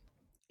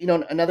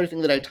 Another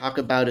thing that I talk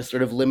about is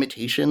sort of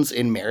limitations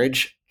in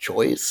marriage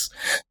choice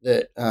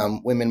that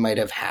women might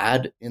have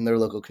had in their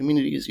local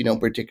communities,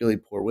 particularly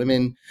poor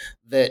women,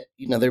 that,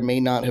 there may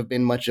not have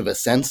been much of a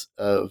sense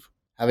of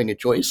having a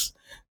choice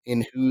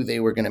in who they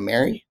were going to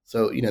marry.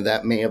 So,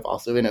 that may have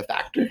also been a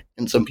factor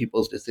in some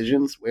people's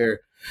decisions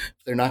where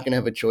if they're not going to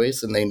have a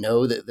choice and they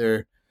know that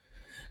they're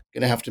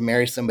going to have to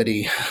marry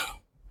somebody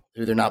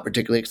who they're not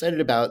particularly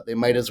excited about, they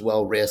might as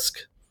well risk,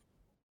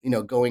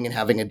 going and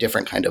having a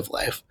different kind of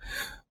life.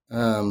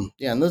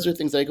 And those are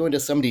things that I go into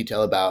some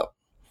detail about.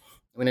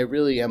 I mean, I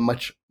really am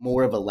much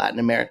more of a Latin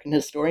American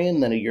historian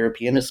than a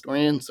European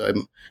historian, so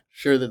I'm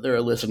sure that there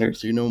are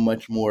listeners who know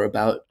much more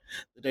about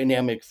the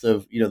dynamics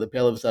of, the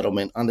Pale of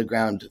Settlement on the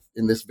ground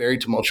in this very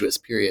tumultuous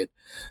period.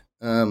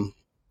 But,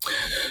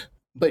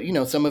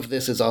 some of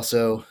this is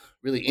also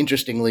really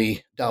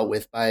interestingly dealt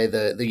with by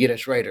the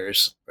Yiddish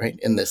writers, right,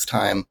 in this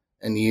time.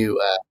 And you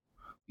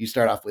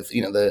start off with,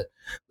 the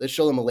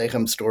Sholem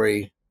Aleichem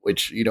story,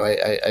 which,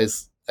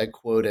 I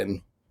quote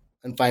and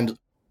find,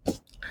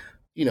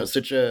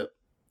 such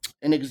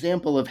an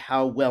example of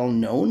how well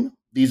known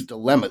these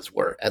dilemmas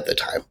were at the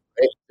time.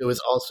 Right? It was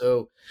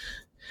also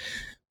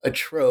a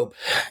trope,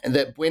 and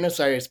that Buenos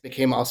Aires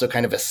became also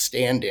kind of a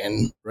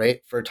stand-in,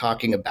 right, for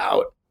talking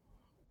about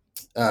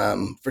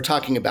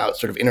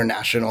sort of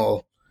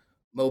international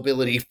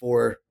mobility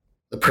for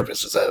the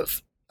purposes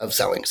of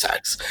selling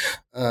sex.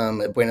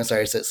 Buenos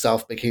Aires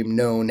itself became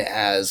known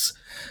as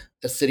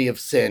a city of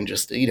sin,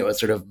 just, as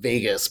sort of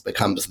Vegas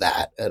becomes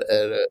that at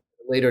a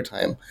later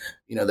time.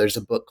 There's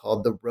a book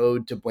called The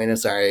Road to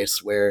Buenos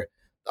Aires where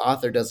the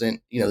author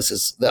doesn't, this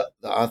is the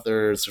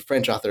author's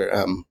French author,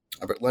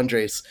 Robert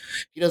Lundres.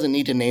 He doesn't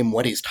need to name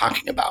what he's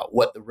talking about,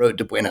 what the road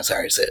to Buenos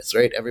Aires is,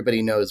 right?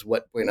 Everybody knows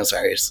what Buenos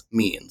Aires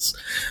means.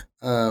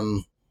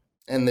 And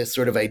this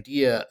sort of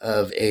idea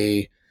of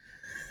a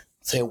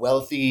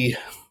wealthy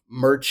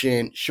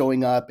merchant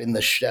showing up in the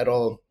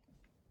shtetl,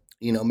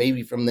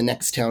 maybe from the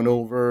next town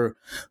over,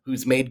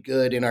 who's made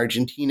good in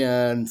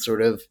Argentina, and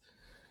sort of,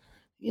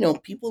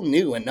 people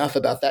knew enough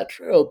about that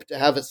trope to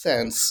have a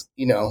sense,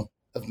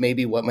 of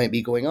maybe what might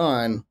be going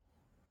on.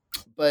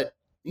 But,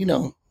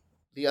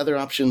 the other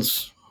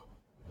options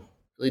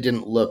really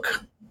didn't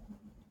look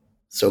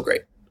so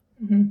great.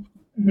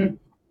 Mm-hmm. Mm-hmm.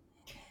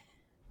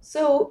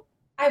 So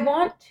I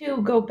want to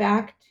go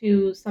back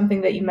to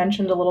something that you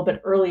mentioned a little bit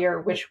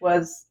earlier, which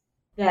was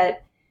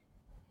that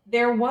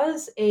there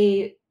was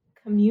a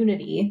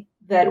community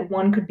that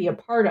one could be a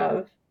part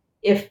of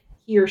if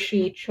he or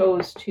she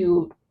chose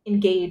to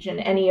engage in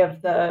any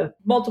of the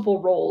multiple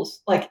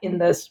roles, like in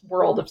this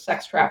world of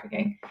sex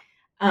trafficking,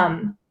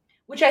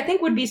 which I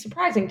think would be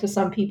surprising to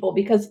some people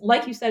because,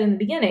 like you said in the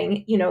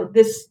beginning,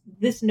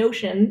 this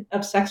notion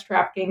of sex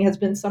trafficking has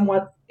been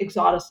somewhat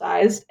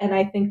exoticized, and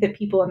I think that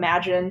people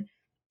imagine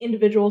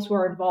individuals who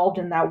are involved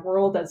in that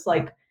world as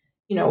like,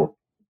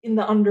 in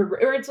the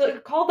or it's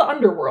called the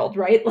underworld,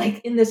 right?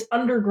 Like in this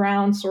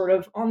underground sort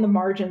of on the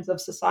margins of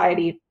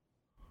society.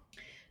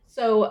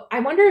 So I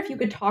wonder if you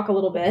could talk a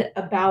little bit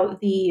about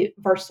the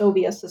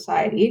Varsovia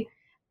Society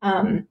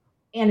and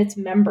its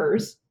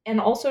members,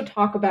 and also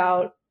talk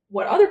about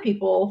what other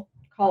people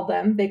call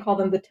them. They call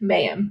them the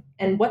Timaeum,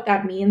 and what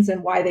that means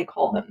and why they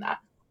call them that.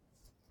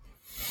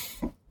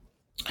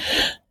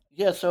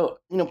 Yeah, so,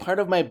 part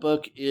of my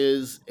book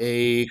is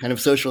a kind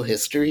of social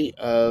history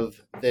of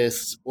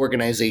this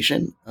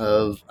organization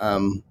of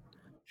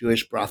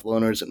Jewish brothel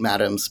owners and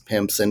madams,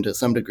 pimps, and to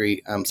some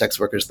degree, sex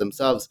workers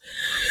themselves,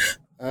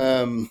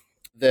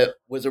 that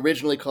was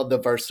originally called the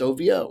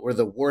Varsovia or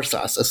the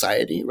Warsaw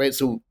Society, right?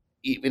 So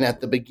even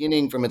at the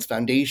beginning, from its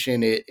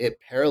foundation, it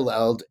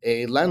paralleled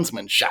a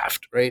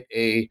Landsmannschaft, right?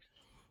 A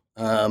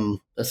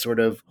sort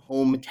of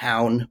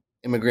hometown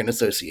immigrant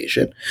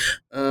association.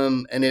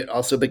 And it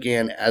also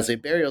began as a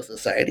burial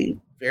society,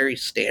 very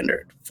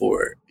standard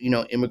for,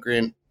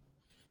 immigrant,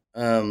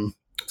 um,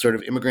 sort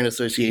of immigrant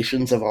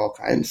associations of all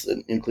kinds,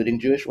 including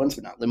Jewish ones,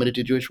 but not limited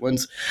to Jewish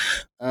ones.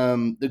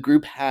 The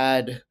group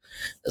had,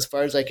 as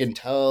far as I can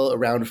tell,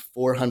 around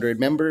 400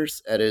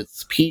 members at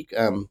its peak.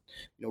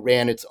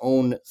 Ran its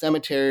own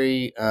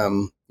cemetery, at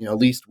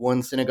least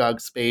one synagogue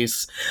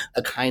space,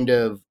 a kind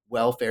of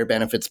welfare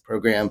benefits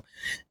program,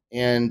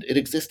 and it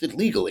existed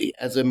legally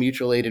as a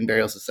mutual aid and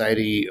burial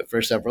society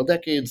for several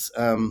decades,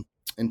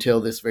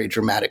 until this very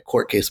dramatic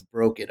court case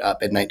broke it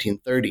up in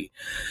 1930.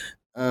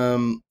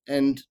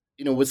 And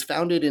was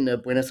founded in the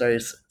Buenos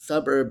Aires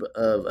suburb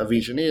of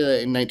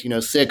Avellaneda in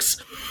 1906,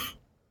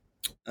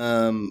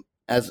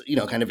 as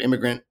kind of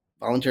immigrant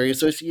voluntary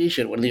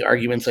association. One of the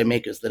arguments I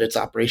make is that its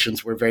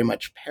operations were very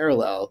much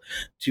parallel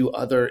to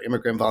other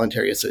immigrant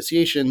voluntary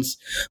associations,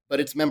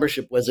 but its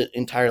membership wasn't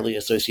entirely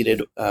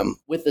associated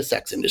with the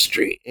sex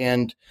industry.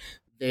 And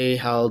they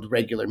held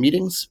regular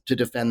meetings to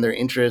defend their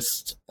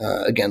interests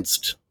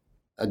against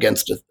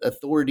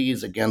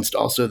authorities, against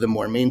also the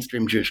more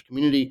mainstream Jewish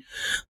community.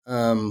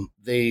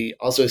 They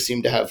also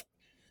seem to have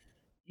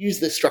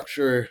used this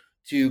structure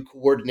to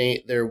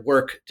coordinate their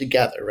work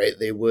together, right?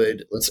 They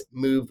would,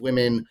 move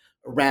women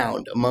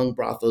around among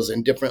brothels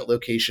in different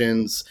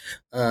locations,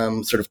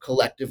 sort of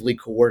collectively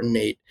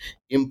coordinate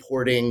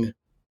importing,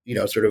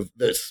 sort of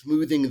the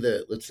smoothing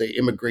the, let's say,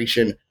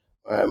 immigration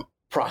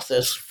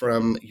process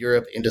from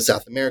Europe into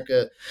South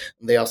America.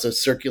 And they also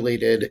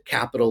circulated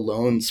capital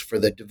loans for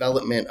the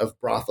development of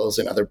brothels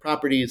and other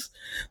properties.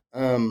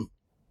 So,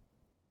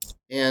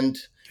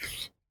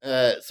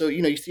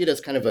 you see it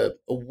as kind of a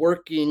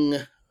working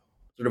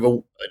sort of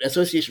an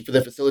association for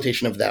the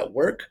facilitation of that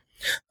work,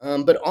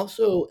 but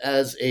also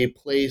as a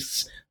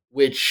place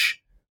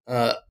which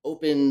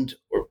opened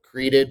or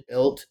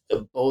built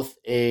both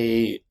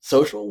a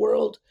social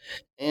world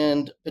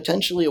and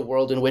potentially a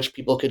world in which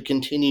people could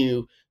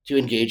continue to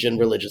engage in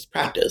religious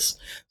practice.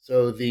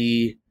 So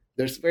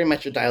there's very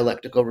much a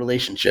dialectical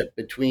relationship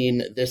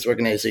between this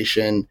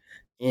organization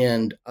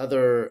and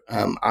other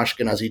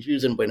Ashkenazi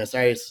Jews in Buenos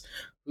Aires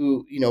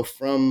who,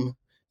 from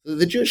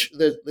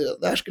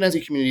the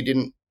Ashkenazi community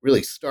didn't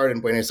really start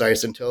in Buenos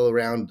Aires until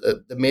around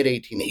the mid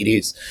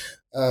 1880s,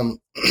 and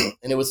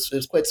it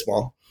was quite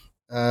small.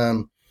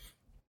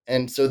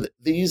 And so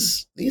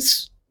these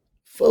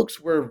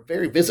folks were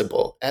very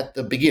visible at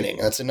the beginning.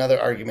 That's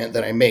another argument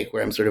that I make,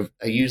 where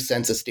I use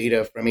census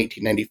data from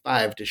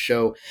 1895 to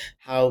show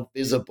how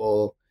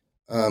visible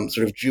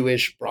sort of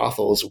Jewish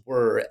brothels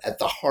were at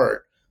the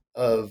heart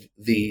of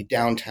the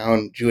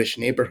downtown Jewish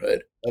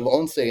neighborhood of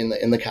Once in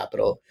the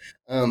capital.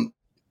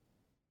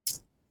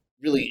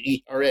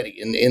 Really already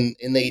in the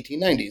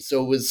 1890s.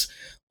 So it was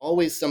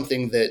always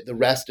something that the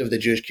rest of the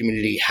Jewish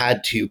community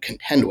had to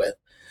contend with.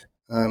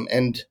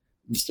 And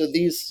so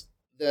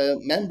the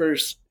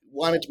members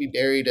wanted to be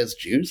buried as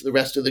Jews. The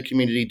rest of the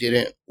community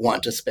didn't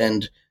want to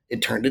spend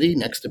eternity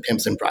next to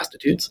pimps and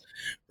prostitutes,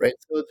 right?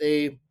 So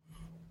they,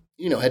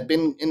 had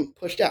been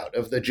pushed out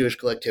of the Jewish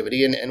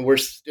collectivity and were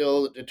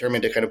still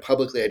determined to kind of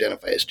publicly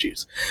identify as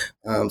Jews.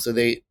 So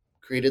they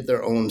created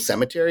their own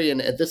cemetery,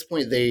 and at this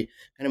point, they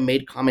kind of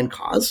made common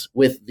cause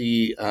with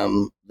the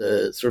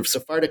sort of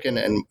Sephardic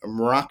and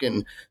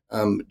Moroccan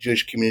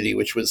Jewish community,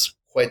 which was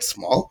quite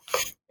small,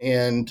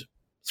 and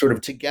sort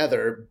of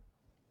together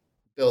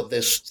built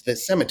this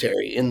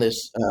cemetery in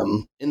this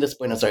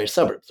Buenos Aires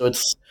suburb. So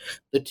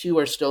the two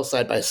are still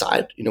side by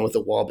side, with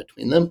a wall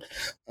between them.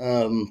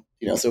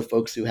 So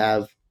folks who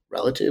have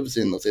relatives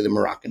in, let's say, the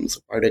Moroccan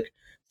Sephardic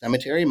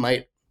cemetery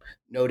might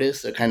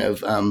notice a kind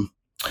of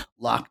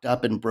locked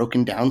up and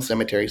broken down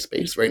cemetery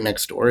space right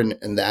next door,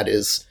 and that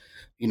is,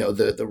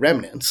 the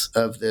remnants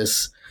of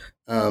this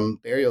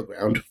burial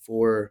ground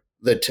for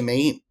the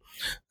Tameim.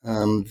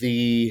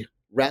 The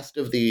rest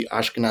of the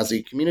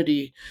Ashkenazi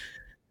community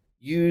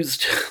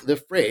used the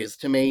phrase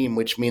Tameim,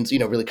 which means,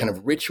 really kind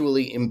of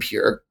ritually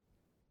impure,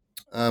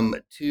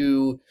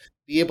 to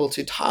be able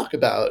to talk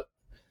about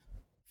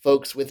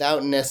folks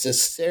without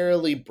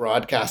necessarily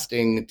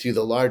broadcasting to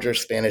the larger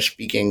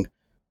Spanish-speaking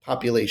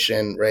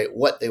population, right,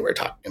 what they were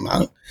talking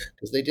about,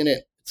 because they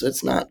didn't. So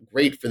it's not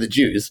great for the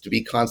Jews to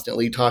be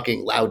constantly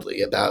talking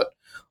loudly about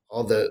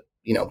all the,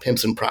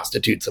 pimps and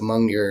prostitutes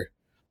among your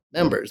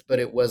members, but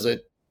it was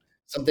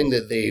something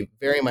that they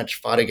very much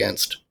fought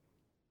against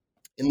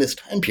in this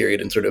time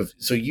period, and sort of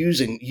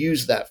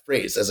use that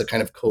phrase as a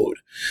kind of code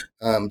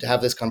to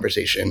have this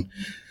conversation.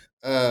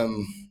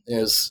 It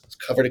was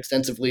covered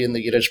extensively in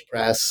the Yiddish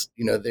press.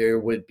 There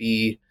would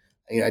be,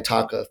 I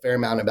talk a fair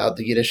amount about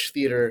the Yiddish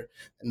theater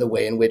and the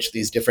way in which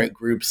these different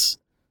groups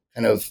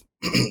kind of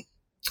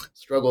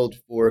struggled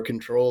for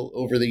control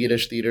over the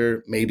Yiddish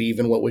theater, maybe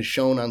even what was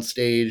shown on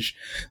stage.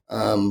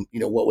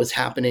 What was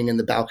happening in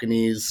the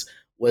balconies.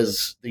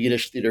 Was the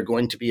Yiddish theater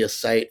going to be a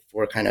site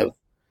for kind of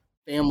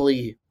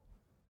family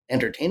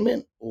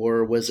entertainment,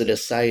 or was it a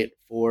site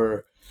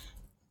for,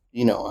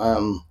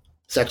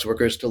 sex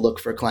workers to look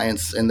for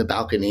clients in the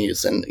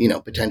balconies and,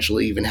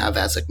 potentially even have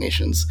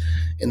assignations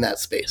in that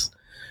space?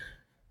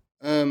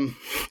 Um,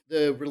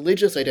 the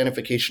religious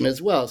identification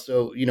as well.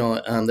 So,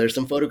 there's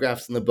some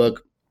photographs in the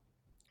book.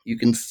 You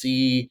can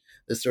see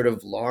this sort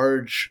of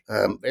large,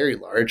 very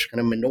large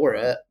kind of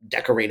menorah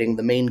decorating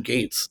the main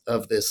gates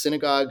of this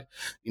synagogue.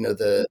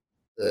 The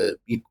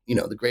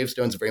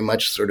gravestones are very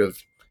much sort of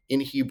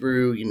in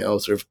Hebrew,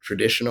 sort of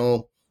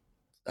traditional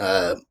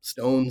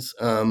stones.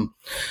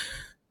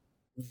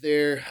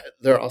 There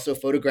are also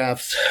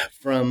photographs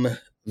from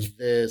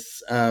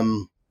this.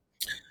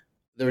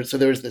 There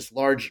was this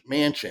large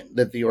mansion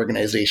that the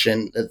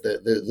organization, that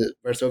the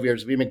Varsovia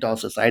Zvi Migdal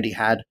Society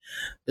had,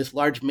 this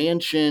large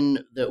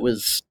mansion that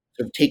was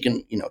sort of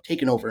taken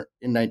over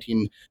in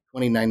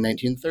 1929,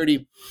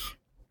 1930.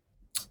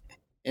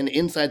 And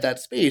inside that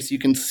space, you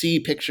can see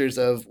pictures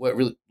of what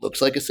really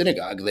looks like a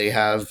synagogue. They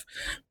have,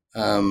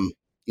 um,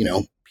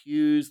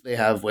 pews. They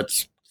have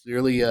what's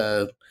clearly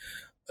a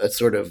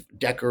sort of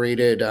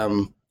decorated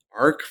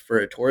arc for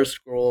a Torah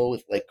scroll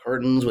with like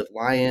curtains with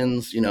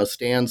lions,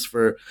 stands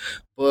for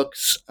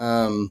books.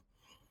 Some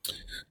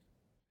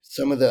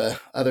of the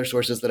other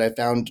sources that I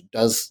found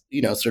does,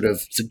 sort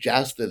of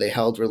suggest that they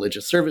held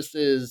religious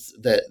services,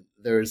 that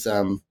there's,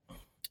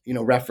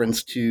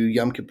 reference to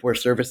Yom Kippur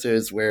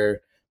services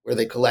where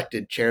they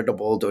collected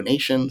charitable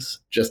donations,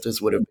 just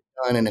as would have been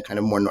done in a kind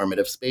of more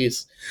normative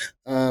space.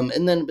 But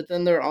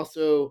then there are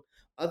also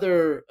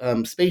other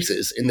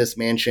spaces in this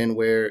mansion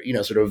where,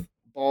 sort of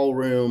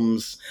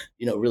ballrooms,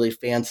 really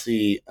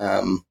fancy,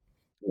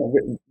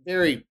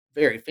 very,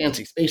 very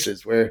fancy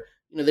spaces where,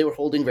 they were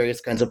holding various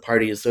kinds of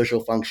parties,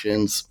 social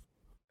functions,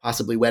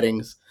 possibly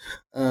weddings,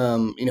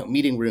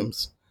 meeting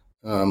rooms,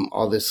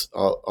 all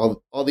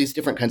these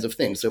different kinds of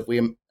things. So if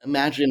we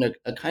imagine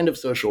a kind of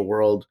social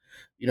world,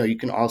 you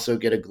can also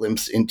get a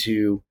glimpse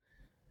into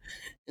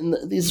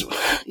these,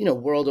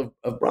 world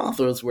of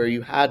brothels where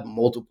you had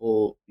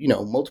multiple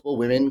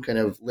women kind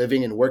of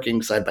living and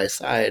working side by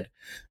side.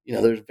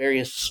 There's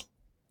various,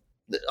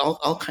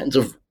 all kinds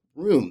of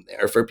room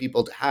there for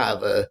people to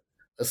have a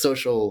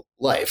social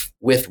life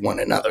with one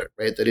another,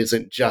 right? That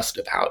isn't just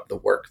about the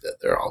work that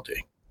they're all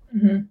doing.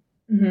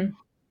 Mm-hmm. Mm-hmm.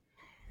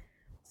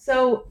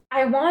 So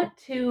I want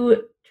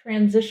to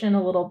transition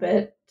a little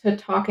bit to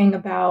talking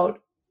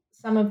about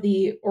some of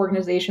the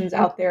organizations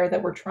out there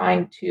that were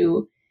trying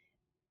to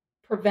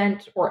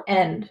prevent or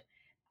end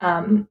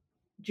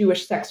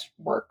Jewish sex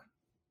work.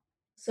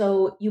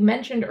 So you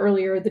mentioned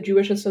earlier the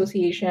Jewish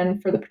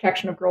Association for the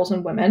Protection of Girls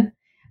and Women.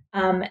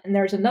 And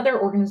there's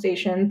another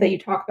organization that you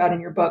talk about in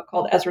your book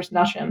called Ezras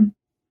Nashim.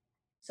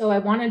 So I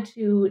wanted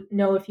to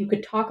know if you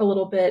could talk a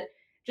little bit,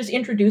 just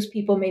introduce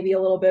people maybe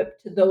a little bit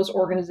to those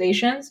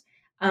organizations.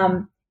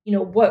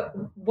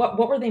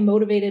 What were they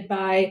motivated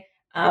by?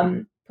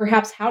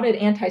 Perhaps how did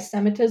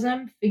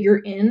anti-Semitism figure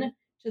in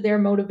to their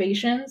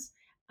motivations?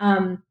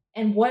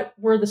 And what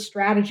were the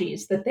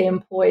strategies that they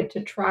employed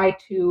to try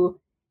to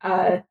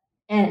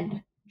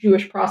end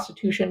Jewish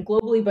prostitution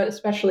globally, but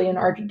especially in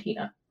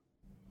Argentina?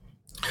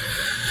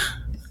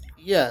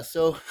 Yeah,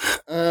 so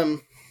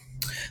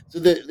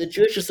the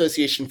Jewish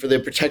Association for the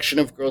Protection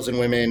of Girls and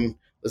Women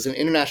was an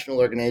international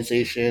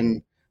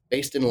organization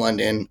based in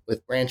London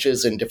with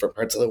branches in different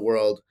parts of the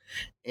world.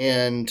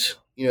 And,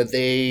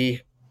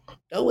 they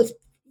dealt with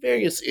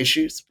various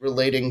issues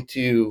relating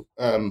to,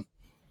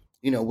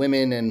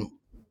 women and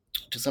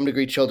to some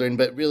degree children,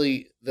 but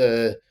really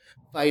the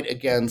fight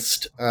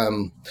against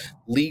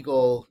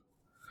legal,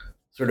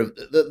 sort of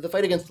the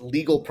fight against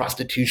legal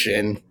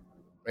prostitution,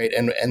 right?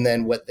 And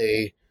then what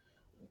they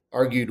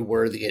argued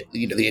were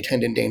the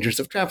attendant dangers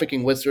of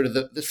trafficking was sort of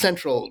the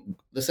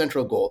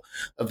central goal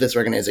of this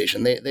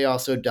organization. They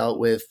also dealt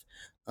with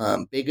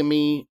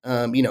bigamy,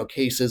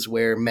 cases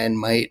where men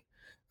might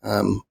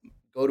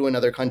go to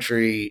another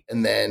country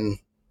and then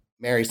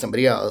marry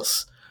somebody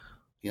else,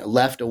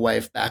 left a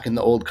wife back in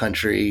the old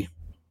country,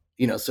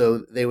 so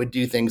they would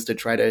do things to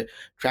try to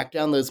track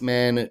down those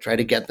men, try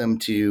to get them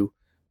to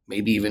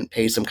maybe even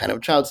pay some kind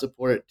of child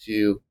support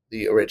to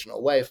the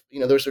original wife.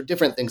 There's sort of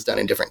different things done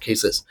in different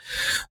cases.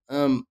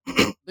 But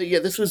yeah,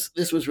 this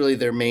was really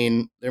their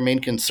main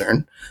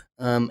concern.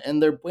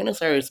 And their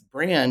Buenos Aires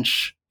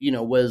branch,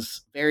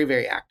 was very,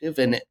 very active,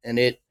 and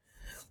it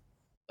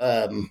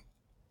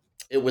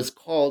was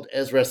called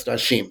Ezras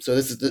Nashim. So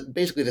this is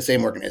basically the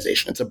same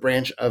organization. It's a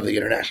branch of the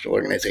international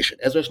organization.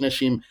 Ezras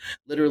Nashim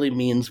literally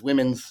means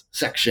women's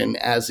section,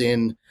 as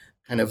in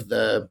kind of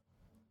the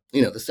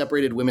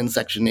separated women's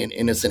section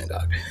in a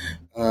synagogue.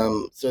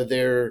 So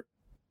they're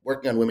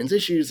working on women's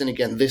issues. And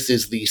again, this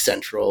is the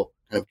central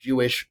kind of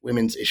Jewish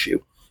women's issue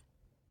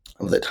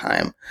of the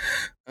time.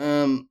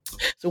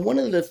 So one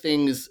of the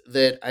things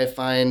that I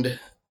find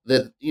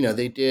that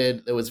they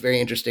did that was very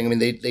interesting. I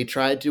mean, they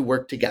tried to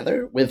work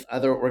together with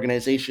other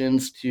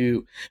organizations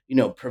to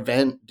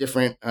prevent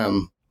different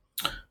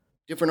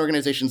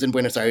organizations in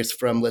Buenos Aires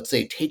from, let's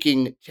say,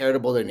 taking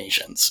charitable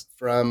donations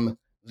from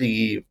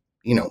the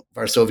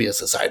Varsovia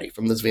Society,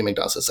 from the Zvi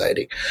Migdal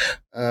Society,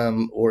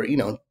 or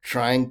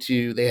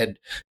they had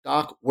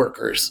dock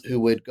workers who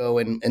would go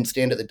and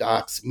stand at the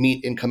docks,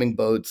 meet incoming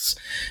boats,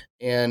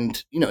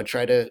 and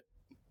try to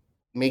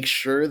make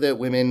sure that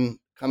women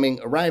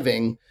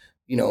arriving,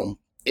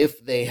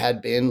 if they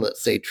had been,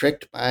 let's say,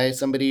 tricked by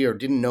somebody or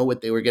didn't know what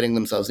they were getting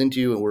themselves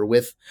into and were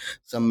with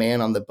some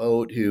man on the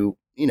boat who,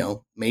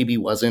 maybe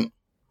wasn't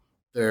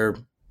their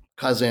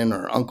cousin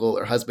or uncle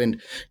or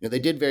husband, they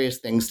did various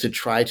things to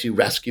try to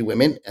rescue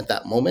women at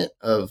that moment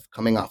of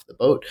coming off the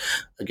boat.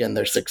 Again,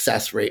 their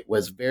success rate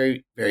was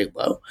very, very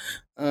low.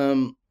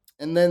 And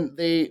then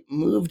they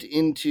moved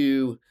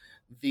into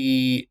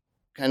the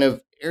kind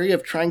of area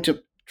of trying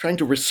to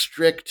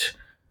restrict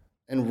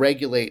and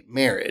regulate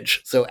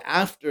marriage. So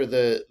after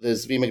the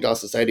Zvi Migdal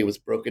Society was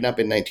broken up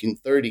in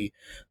 1930,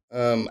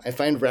 I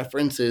find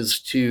references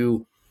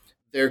to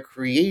their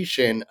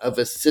creation of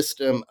a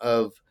system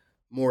of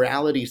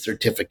morality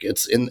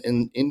certificates in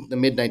the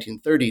mid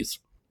 1930s,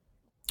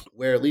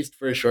 where, at least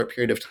for a short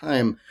period of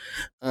time,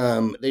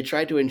 they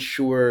tried to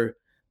ensure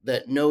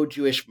that no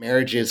Jewish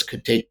marriages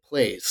could take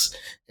place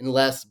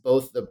unless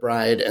both the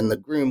bride and the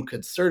groom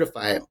could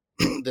certify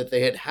that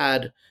they had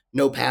had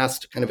no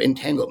past kind of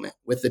entanglement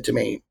with the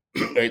Tamei.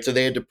 Right, so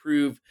they had to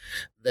prove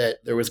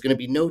that there was going to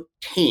be no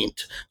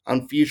taint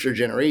on future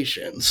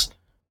generations,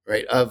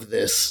 right, of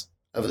this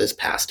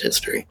past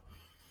history.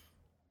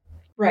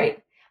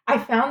 Right. I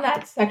found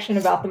that section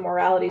about the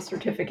morality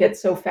certificate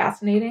so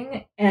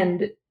fascinating,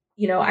 and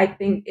I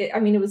think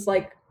it was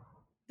like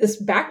this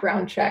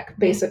background check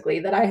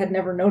basically that I had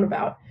never known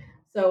about.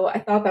 So I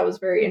thought that was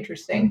very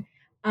interesting.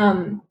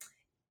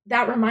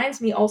 That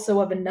reminds me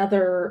also of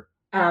another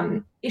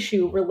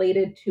issue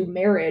related to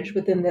marriage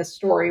within this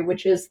story,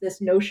 which is this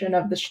notion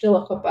of the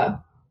Stille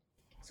Chuppah.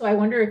 So I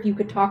wonder if you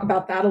could talk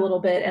about that a little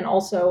bit, and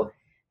also,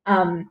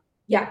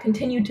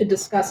 continue to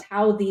discuss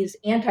how these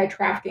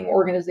anti-trafficking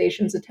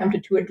organizations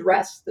attempted to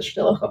address the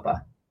Stille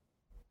Chuppah.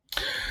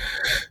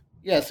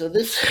 Yeah, so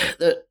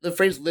the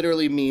phrase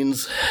literally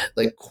means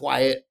like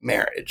quiet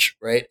marriage,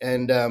 right?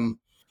 And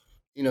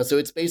so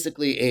it's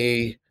basically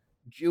a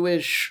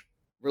Jewish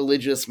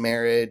religious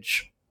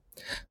marriage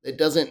that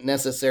doesn't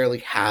necessarily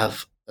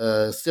have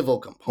a civil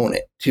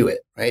component to it,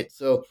 right?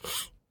 So,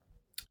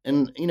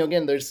 and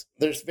again, there's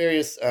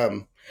various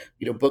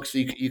books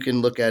you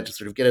can look at to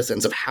sort of get a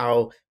sense of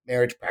how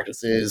marriage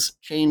practices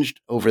changed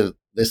over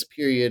this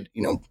period,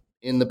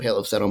 in the Pale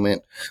of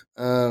Settlement.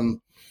 But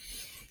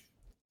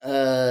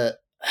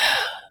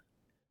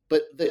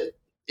the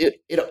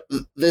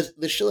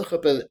Stille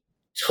Chuppah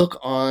took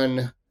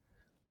on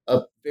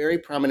a very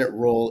prominent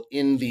role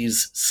in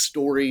these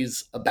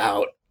stories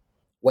about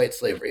white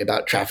slavery,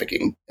 about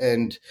trafficking,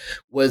 and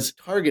was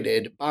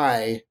targeted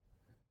by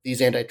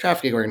these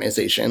anti-trafficking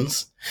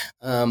organizations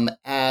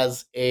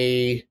as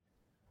a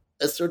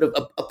sort of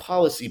a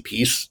policy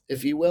piece,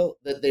 if you will,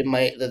 that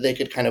they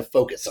could kind of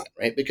focus on,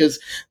 right? Because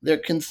their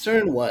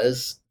concern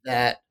was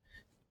that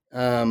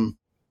a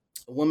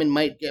woman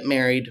might get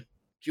married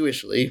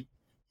Jewishly,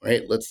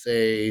 right? Let's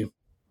say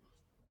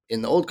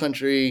in the old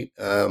country,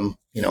 along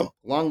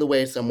the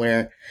way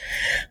somewhere,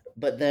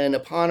 but then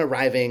upon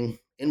arriving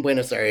in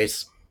Buenos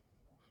Aires,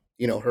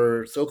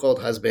 her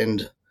so-called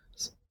husband,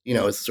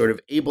 is sort of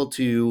able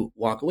to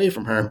walk away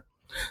from her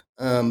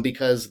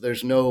because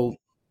there's no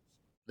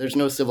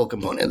civil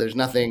component. There's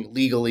nothing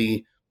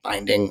legally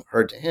binding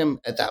her to him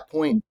at that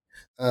point.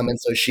 And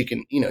so she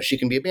can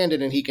be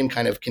abandoned, and he can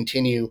kind of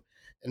continue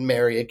and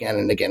marry again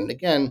and again and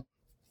again,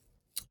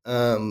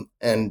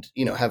 and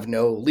have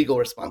no legal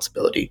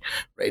responsibility,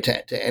 right,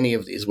 to any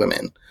of these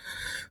women.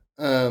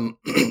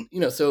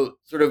 So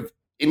sort of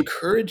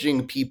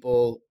encouraging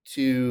people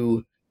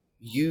to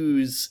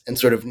use and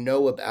sort of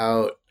know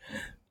about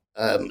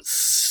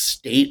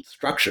state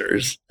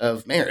structures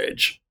of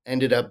marriage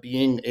ended up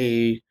being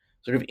a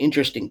sort of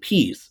interesting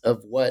piece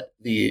of what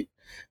the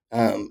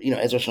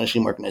Ezras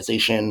Hanashim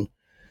organization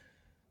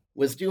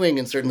was doing.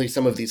 And certainly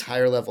some of these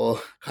higher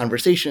level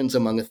conversations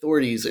among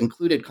authorities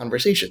included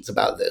conversations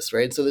about this,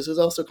 right? So this is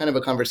also kind of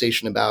a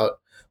conversation about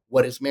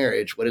what is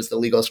marriage, what is the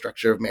legal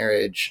structure of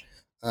marriage,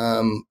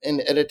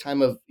 and at a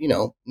time of,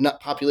 not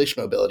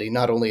population mobility,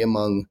 not only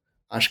among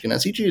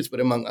Ashkenazi Jews, but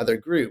among other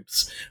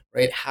groups,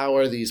 right? How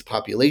are these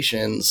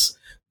populations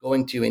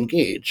going to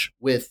engage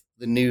with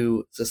the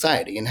new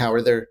society, and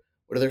what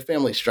are their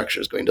family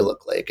structures going to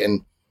look like?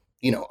 And,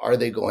 are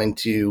they going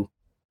to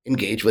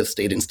engage with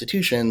state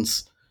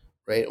institutions,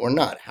 right, or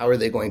not? How are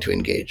they going to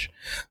engage?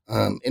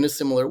 In a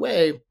similar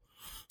way,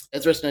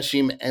 Ezras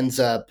Hanashim ends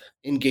up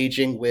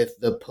engaging with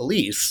the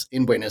police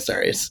in Buenos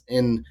Aires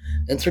and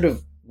sort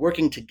of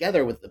working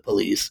together with the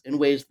police in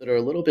ways that are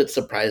a little bit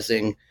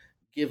surprising,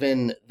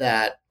 given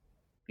that,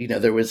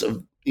 there was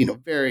a,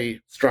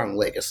 very strong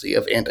legacy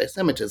of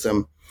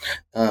anti-Semitism,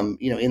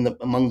 in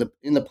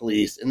the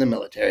police, in the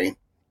military.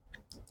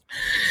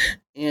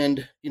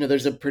 And,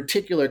 there's a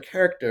particular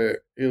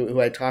character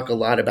who I talk a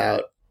lot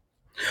about,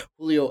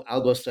 Julio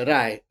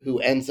Algostaray, who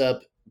ends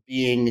up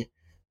being,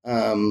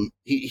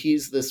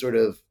 he's the sort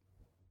of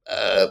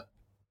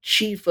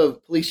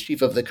police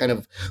chief of the kind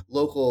of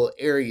local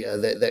area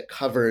that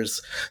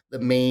covers the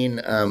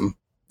main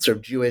sort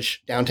of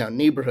Jewish downtown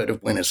neighborhood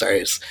of Buenos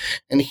Aires.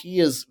 And he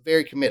is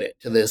very committed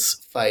to this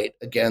fight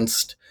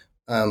against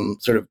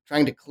sort of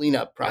trying to clean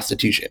up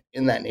prostitution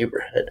in that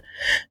neighborhood.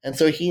 And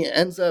so he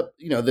ends up,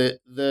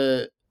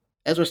 the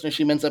Esdras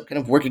Nashim ends up kind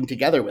of working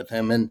together with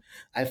him. And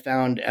I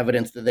found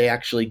evidence that they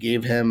actually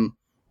gave him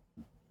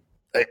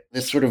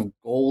this sort of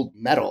gold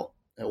medal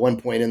at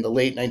one point in the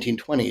late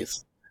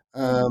 1920s.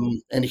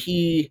 And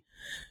he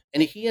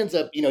ends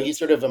up, he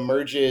sort of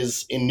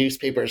emerges in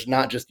newspapers,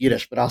 not just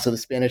Yiddish, but also the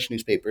Spanish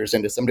newspapers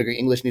and to some degree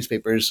English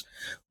newspapers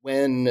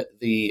when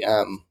the,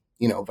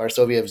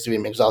 Varsovia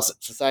Zviim Migdal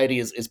Society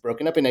is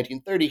broken up in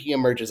 1930. He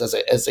emerges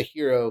as a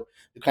hero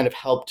who kind of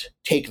helped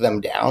take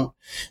them down.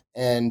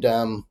 And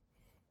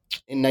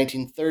in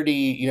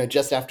 1930,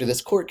 just after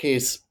this court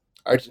case,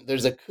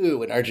 there's a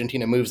coup and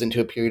Argentina moves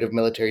into a period of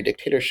military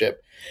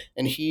dictatorship.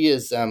 And he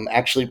is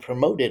actually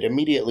promoted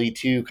immediately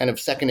to kind of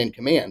second in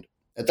command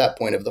at that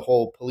point of the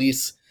whole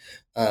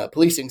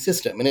policing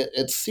system. And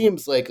it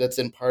seems like that's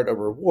in part a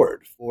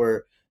reward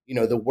for,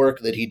 the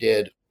work that he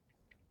did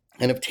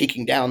kind of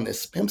taking down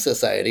this pimp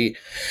society.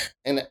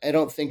 And I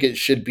don't think it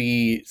should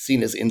be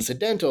seen as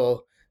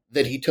incidental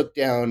that he took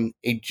down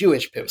a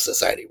Jewish pimp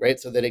society, right?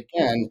 So that,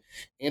 again,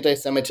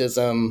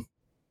 anti-Semitism,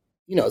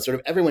 sort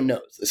of everyone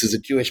knows this is a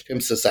Jewish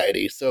pimp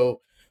society. So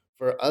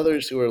for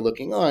others who are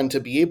looking on to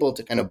be able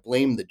to kind of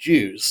blame the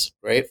Jews,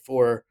 right,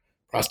 for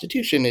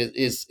prostitution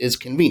is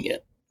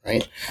convenient,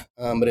 right?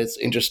 But it's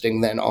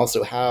interesting then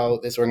also how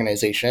this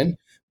organization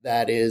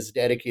that is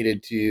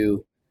dedicated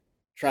to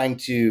trying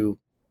to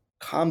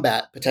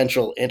combat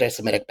potential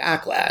anti-Semitic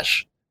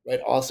backlash, right,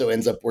 also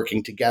ends up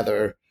working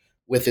together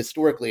with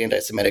historically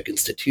anti-Semitic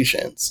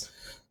institutions.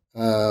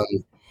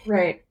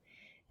 Right.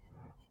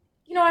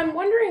 I'm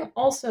wondering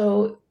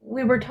also,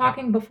 we were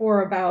talking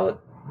before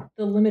about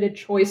the limited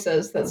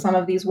choices that some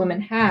of these women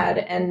had.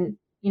 And,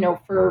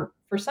 for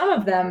some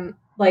of them,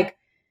 like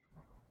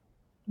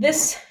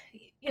this,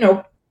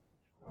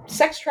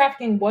 sex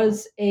trafficking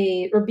was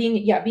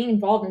being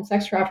involved in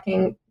sex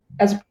trafficking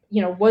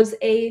was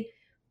a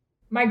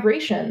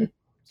migration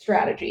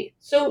strategy.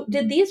 So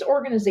did these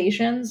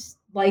organizations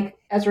like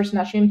Esdras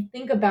Nashim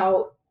think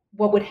about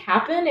what would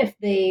happen if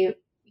they,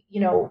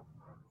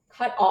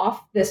 cut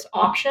off this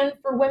option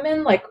for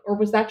women? Or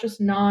was that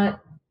just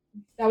not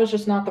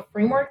the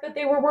framework that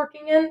they were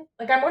working in?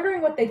 I'm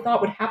wondering what they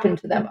thought would happen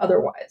to them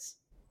otherwise.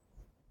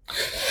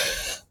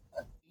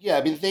 Yeah,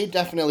 I mean, they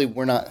definitely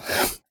were not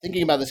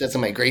thinking about this as a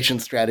migration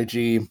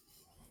strategy.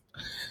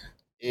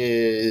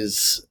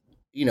 Is,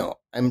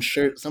 I'm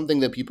sure something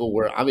that people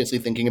were obviously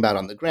thinking about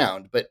on the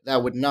ground, but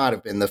that would not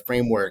have been the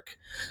framework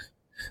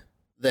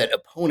that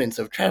opponents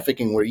of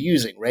trafficking were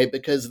using, right?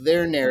 Because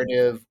their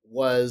narrative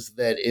was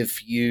that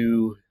if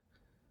you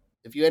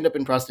end up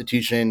in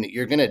prostitution,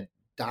 you're going to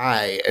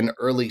die an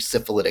early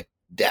syphilitic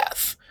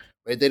death,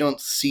 right? They don't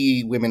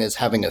see women as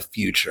having a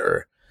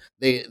future.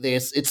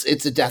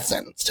 It's a death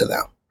sentence to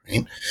them,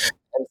 right?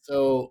 And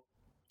so,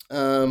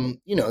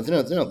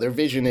 their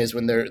vision is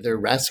when they're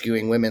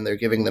rescuing women, they're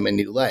giving them a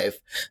new life.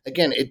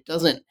 Again, it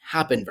doesn't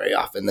happen very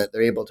often that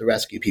they're able to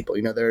rescue people.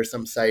 There are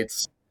some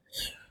sites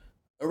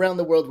around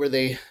the world where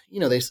they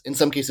in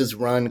some cases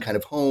run kind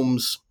of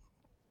homes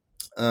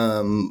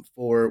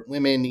for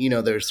women.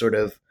 They're sort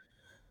of,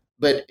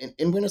 but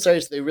in Buenos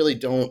Aires, they really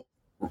don't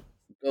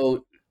go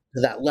to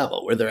that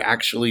level where they're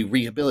actually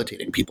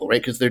rehabilitating people, right?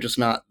 Because they're just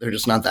not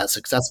that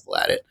successful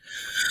at it.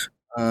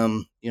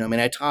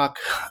 I talk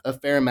a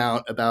fair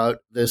amount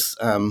about this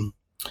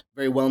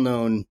very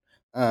well-known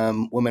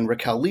woman,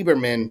 Raquel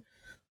Lieberman,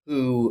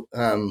 who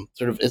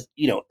sort of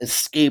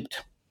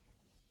escaped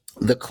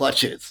the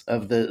clutches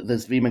of the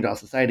Zviim Migdal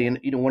Society. And,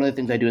 one of the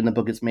things I do in the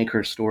book is make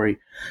her story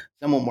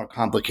somewhat more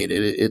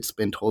complicated. It's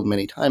been told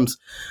many times.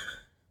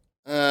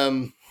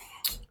 And,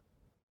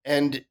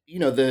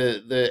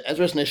 the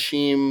Esdras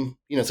Nashim,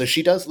 so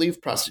she does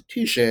leave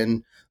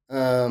prostitution,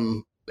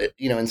 and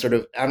sort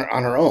of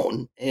on her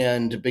own,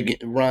 and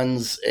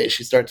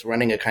she starts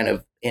running a kind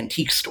of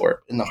antique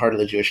store in the heart of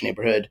the Jewish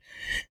neighborhood,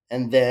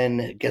 and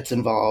then gets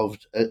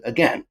involved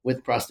again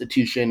with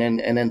prostitution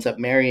and ends up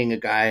marrying a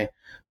guy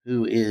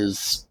who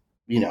is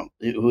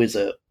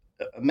a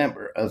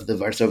member of the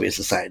Varsovia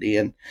Society.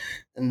 And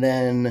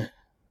then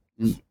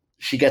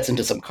she gets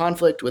into some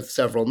conflict with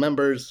several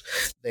members.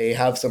 They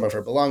have some of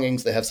her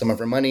belongings. They have some of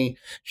her money.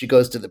 She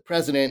goes to the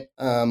president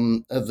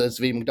of the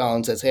Zviim Migdal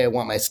and says, "Hey, I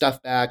want my stuff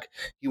back."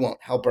 He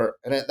won't help her.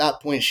 And at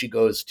that point, she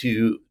goes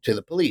to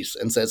the police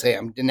and says, "Hey,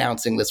 I'm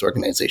denouncing this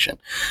organization."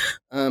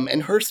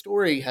 And her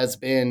story has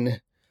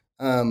been,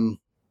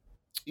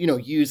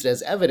 used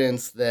as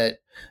evidence that,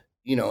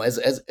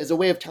 as a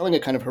way of telling a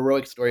kind of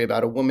heroic story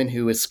about a woman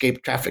who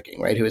escaped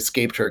trafficking, right? Who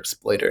escaped her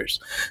exploiters.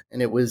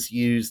 And it was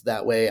used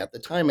that way at the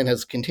time and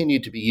has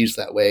continued to be used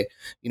that way.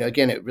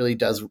 Again, it really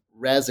does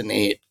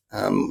resonate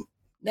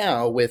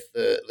now with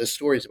the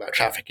stories about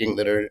trafficking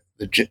that are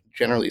the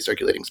generally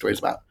circulating stories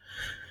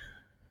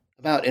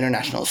about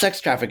international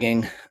sex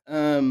trafficking.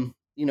 Again,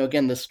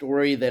 the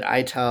story that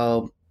I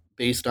tell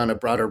based on a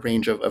broader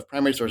range of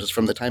primary sources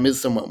from the time is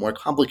somewhat more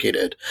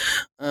complicated.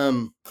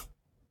 Um,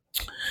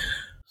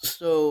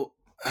 so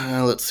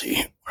let's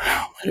see.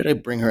 Why did I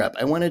bring her up?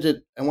 I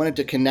wanted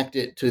to connect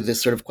it to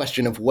this sort of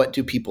question of what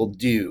do people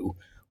do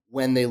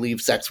when they leave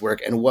sex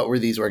work, and what were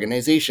these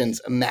organizations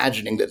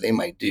imagining that they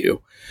might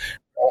do?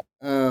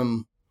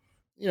 Um,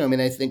 I mean,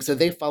 I think so.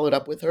 They followed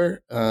up with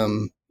her,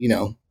 2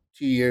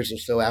 years or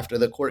so after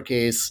the court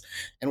case,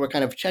 and were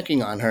kind of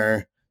checking on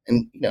her,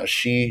 and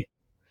she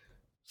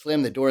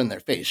slammed the door in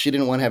their face. She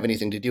didn't want to have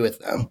anything to do with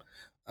them.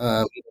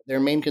 Um, their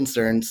main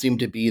concern seemed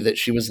to be that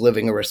she was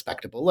living a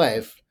respectable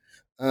life,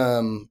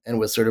 and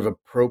was sort of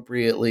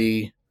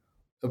appropriately,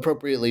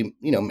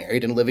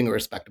 married and living a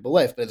respectable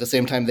life. But at the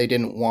same time, they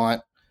didn't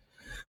want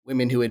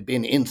women who had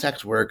been in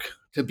sex work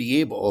to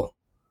be able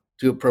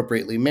to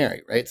appropriately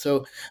marry, right?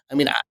 So, I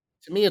mean,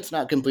 to me, it's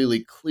not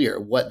completely clear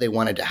what they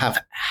wanted to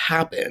have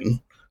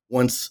happen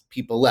once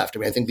people left. I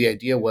mean, I think the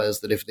idea was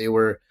that if they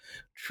were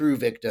true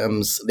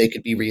victims, they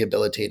could be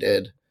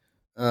rehabilitated.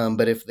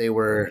 But if they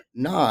were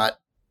not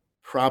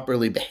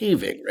properly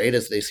behaving, right,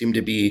 as they seem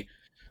to be,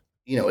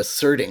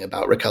 asserting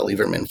about Raquel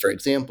Lieberman, for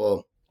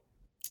example,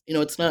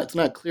 it's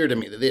not clear to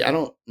me that I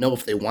don't know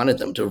if they wanted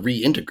them to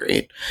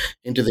reintegrate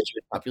into the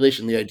Jewish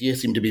population. The idea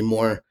seemed to be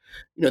more,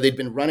 they'd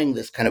been running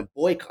this kind of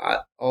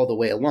boycott all the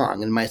way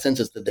along. And my sense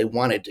is that they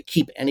wanted to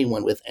keep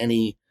anyone with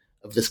any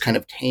of this kind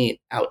of taint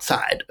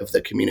outside of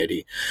the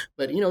community.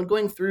 But,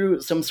 going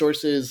through some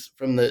sources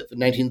from the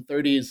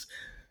 1930s,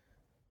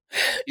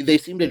 they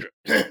seem to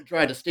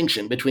draw a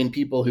distinction between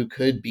people who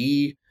could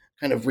be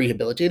kind of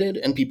rehabilitated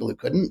and people who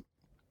couldn't.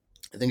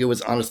 I think it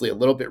was honestly a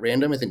little bit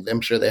random. I think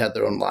I'm sure they had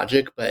their own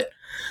logic, but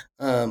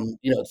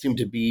it seemed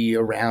to be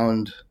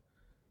around,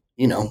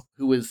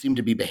 who seemed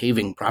to be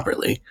behaving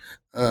properly.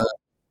 Uh,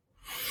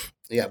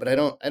 yeah, but I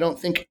don't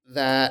think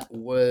that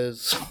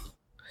was.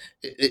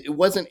 It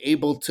wasn't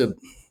able to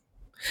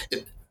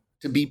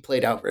be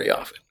played out very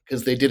often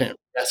because they didn't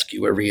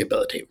rescue or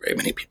rehabilitate very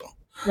many people.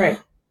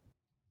 Right.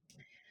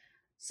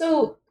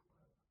 So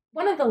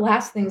one of the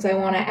last things I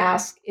want to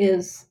ask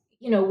is,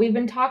 we've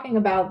been talking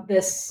about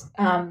this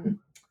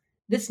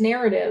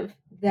narrative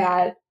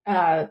that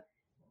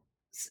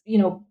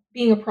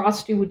being a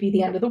prostitute would be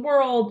the end of the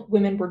world.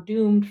 Women were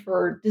doomed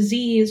for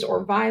disease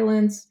or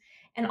violence.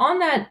 And on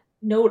that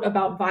note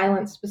about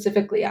violence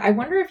specifically, I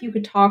wonder if you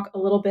could talk a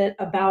little bit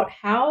about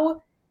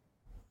how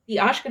the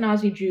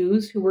Ashkenazi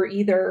Jews, who were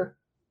either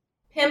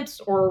pimps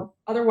or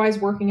otherwise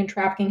working in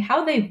trafficking,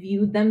 how they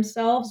viewed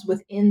themselves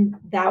within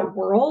that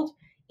world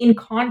in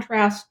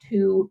contrast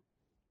to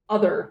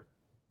other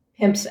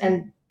pimps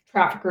and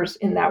traffickers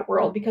in that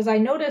world. Because I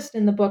noticed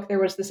in the book there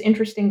was this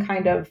interesting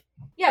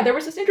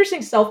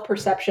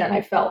self-perception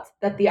I felt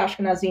that the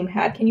Ashkenazim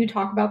had. Can you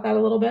talk about that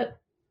a little bit?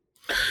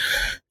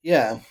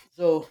 Yeah.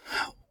 So,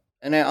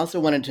 and I also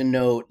wanted to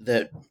note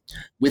that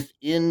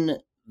within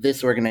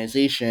this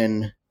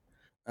organization,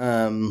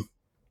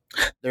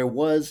 there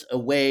was a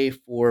way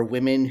for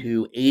women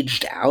who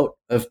aged out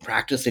of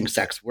practicing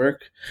sex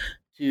work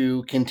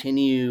to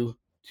continue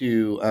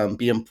to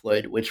be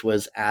employed, which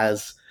was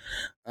as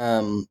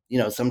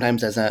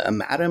sometimes as a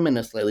madam in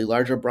a slightly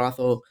larger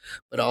brothel,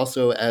 but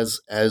also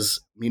as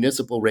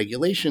municipal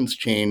regulations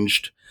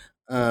changed,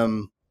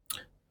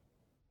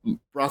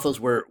 brothels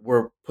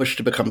were pushed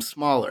to become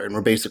smaller and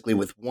were basically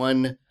with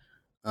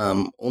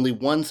only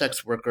one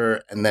sex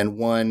worker and then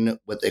one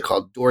what they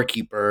called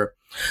doorkeeper,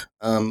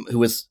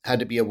 who had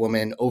to be a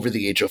woman over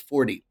the age of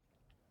 40.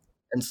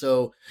 And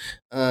so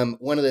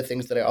one of the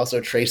things that I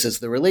also trace is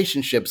the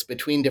relationships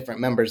between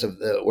different members of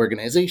the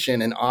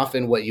organization. And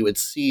often what you would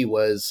see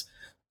was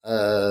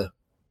a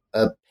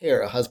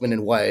pair, a husband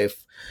and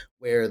wife,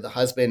 where the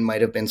husband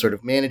might have been sort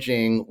of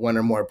managing one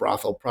or more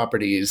brothel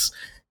properties,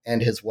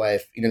 and his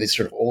wife, these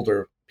sort of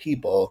older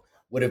people,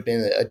 would have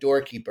been a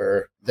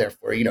doorkeeper,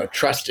 therefore,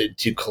 trusted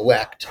to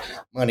collect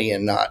money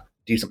and not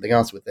do something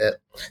else with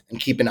it and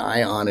keep an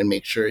eye on and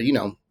make sure,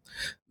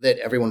 that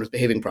everyone was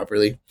behaving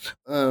properly.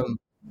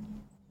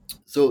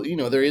 So,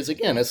 there is,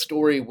 again, a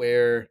story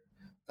where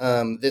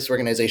this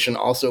organization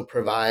also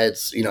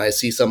provides, I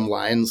see some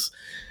lines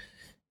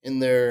in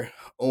their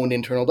own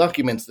internal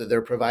documents that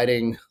they're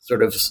providing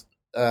sort of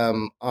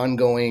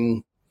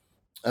ongoing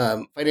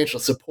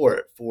financial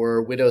support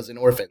for widows and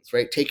orphans,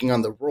 right? Taking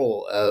on the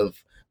role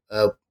of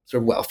a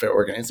sort of welfare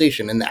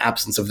organization in the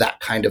absence of that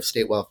kind of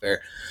state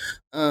welfare.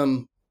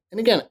 And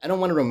again, I don't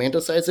want to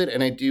romanticize it,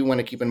 and I do want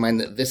to keep in mind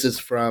that this is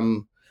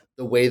from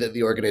the way that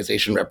the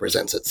organization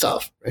represents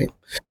itself, right?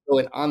 So,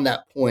 and on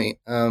that point,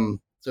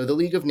 so the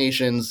League of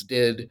Nations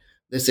did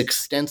this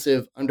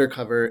extensive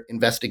undercover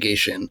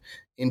investigation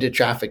into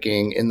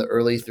trafficking in the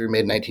early through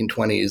mid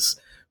 1920s,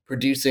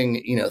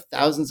 producing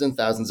thousands and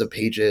thousands of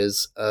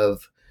pages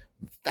of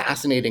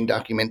fascinating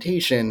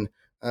documentation.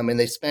 And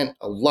they spent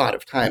a lot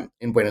of time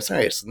in Buenos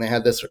Aires, and they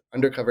had this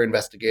undercover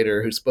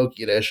investigator who spoke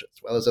Yiddish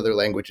as well as other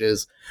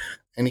languages,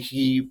 and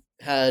he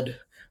had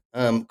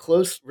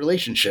close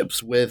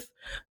relationships with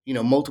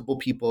multiple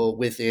people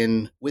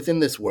within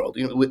this world,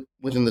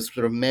 within this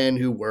sort of men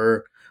who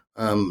were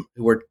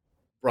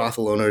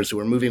brothel owners who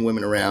were moving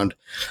women around.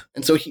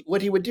 And so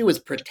what he would do is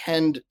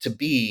pretend to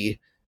be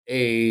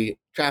a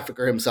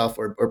trafficker himself,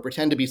 or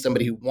pretend to be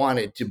somebody who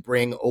wanted to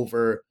bring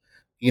over,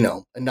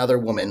 another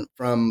woman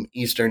from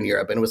Eastern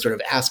Europe, and was sort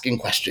of asking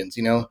questions,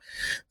 and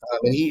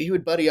he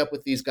would buddy up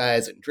with these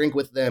guys and drink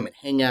with them and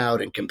hang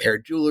out and compare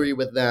jewelry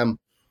with them.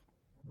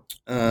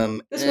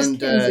 This was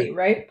Kinsey,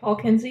 right? Paul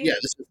Kinsey?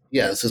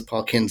 This is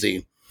Paul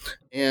Kinsey.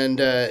 And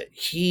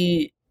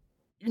he,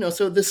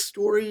 so the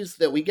stories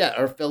that we get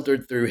are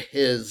filtered through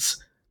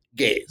his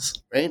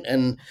gaze, right?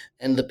 And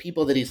the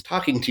people that he's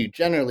talking to,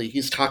 generally,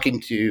 he's talking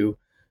to,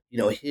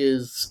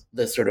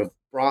 the sort of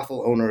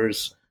brothel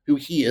owners who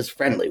he is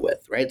friendly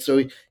with, right?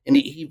 So, and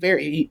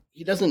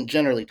he doesn't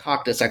generally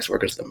talk to sex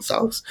workers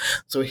themselves.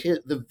 So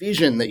the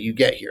vision that you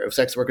get here of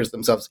sex workers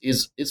themselves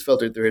is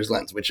filtered through his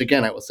lens, which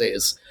again, I will say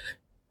is,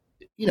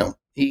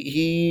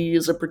 he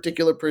is a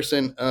particular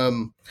person,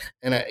 and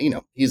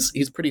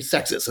he's pretty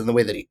sexist in the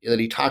way that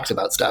he talks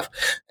about stuff,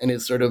 and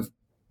is sort of,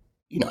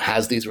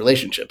 has these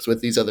relationships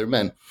with these other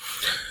men.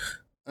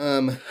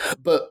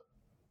 But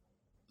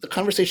the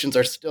conversations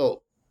are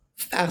still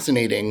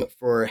fascinating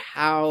for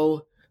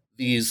how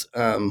these,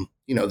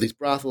 these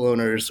brothel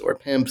owners or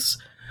pimps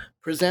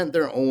present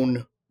their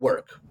own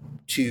work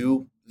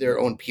to their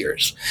own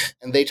peers,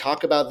 and they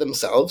talk about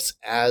themselves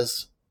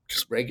as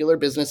just regular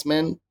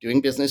businessmen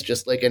doing business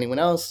just like anyone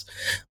else.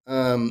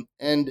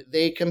 And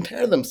they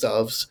compare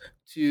themselves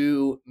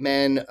to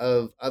men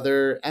of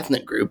other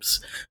ethnic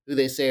groups who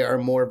they say are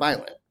more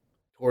violent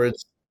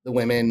towards the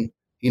women,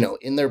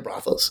 in their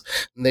brothels.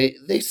 And they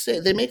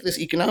make this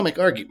economic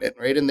argument,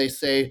 right? And they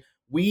say,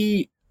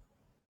 we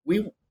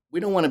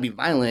don't want to be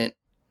violent,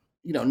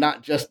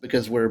 not just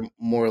because we're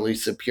morally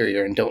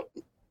superior and don't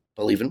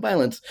believe in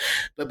violence,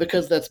 but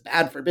because that's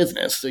bad for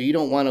business. So you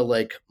don't want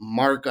to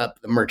mark up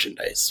the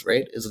merchandise,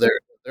 right? Is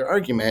their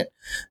argument.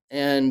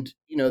 And,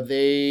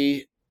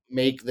 they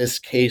make this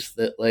case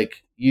that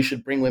you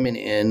should bring women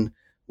in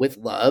with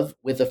love,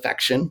 with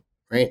affection,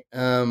 right?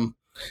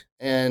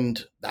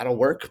 And that'll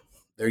work.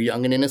 They're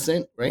young and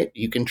innocent, right?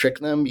 You can trick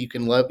them. You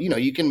can love,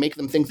 you can make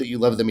them think that you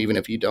love them even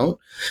if you don't.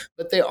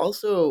 But they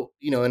also,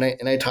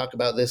 and I talk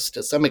about this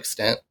to some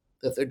extent,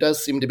 that there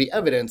does seem to be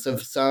evidence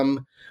of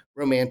some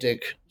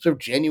romantic, sort of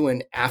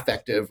genuine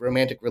affective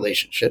romantic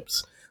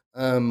relationships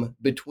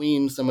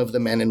between some of the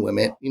men and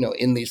women,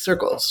 in these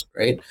circles,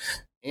 right?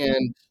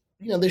 And,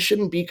 this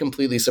shouldn't be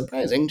completely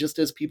surprising, just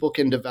as people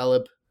can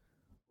develop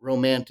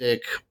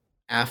romantic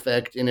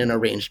affect in an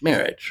arranged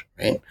marriage,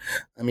 right?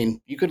 I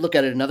mean, you could look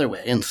at it another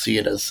way and see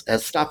it as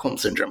Stockholm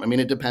syndrome. I mean,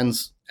 it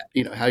depends,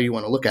 how you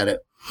want to look at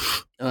it.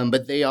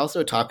 But they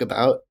also talk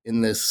about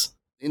in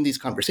these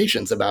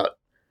conversations about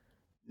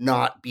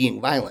not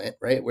being violent,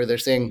 right? Where they're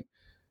saying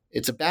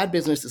it's a bad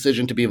business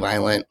decision to be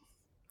violent.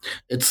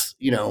 It's,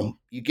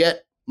 you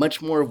get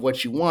much more of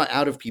what you want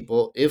out of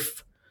people.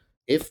 If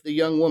the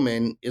young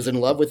woman is in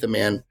love with a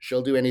man,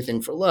 she'll do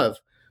anything for love.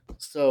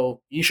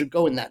 So you should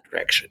go in that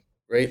direction,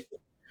 right?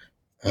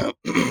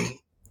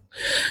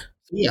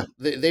 Yeah,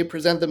 they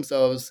present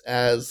themselves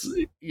as,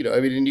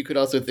 and you could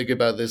also think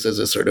about this as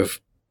a sort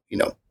of,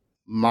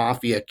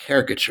 mafia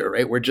caricature,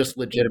 right? We're just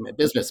legitimate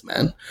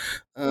businessmen.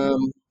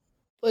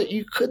 But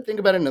you could think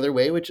about it another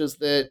way, which is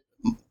that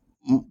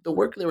the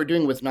work they were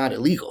doing was not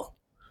illegal,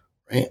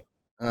 right?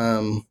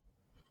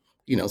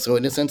 So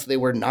in a sense, they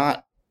were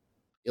not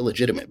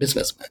illegitimate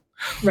businessmen.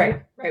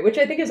 Right. Which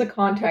I think is a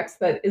context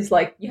that is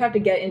you have to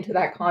get into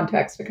that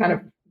context to kind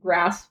of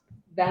grasp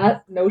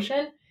that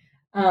notion.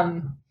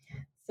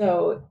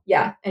 So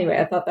yeah, anyway,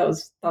 I thought that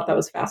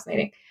was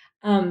fascinating.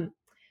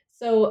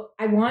 So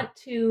I want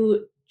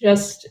to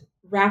just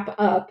wrap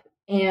up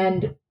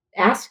and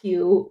ask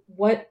you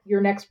what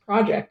your next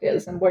project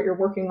is and what you're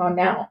working on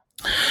now.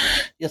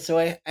 Yeah, so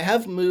I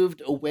have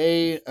moved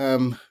away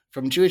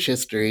from Jewish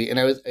history, and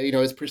I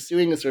was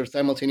pursuing a sort of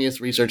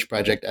simultaneous research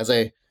project as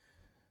I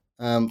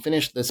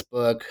finished this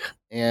book,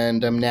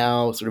 and I'm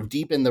now sort of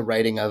deep in the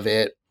writing of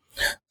it,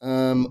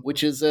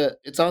 which is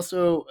it's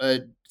also a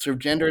sort of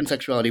gender and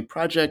sexuality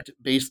project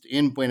based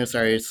in Buenos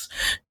Aires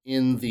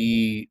in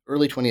the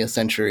early 20th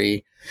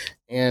century,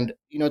 and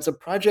it's a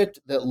project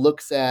that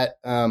looks at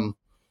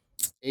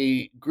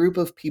a group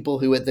of people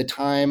who at the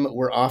time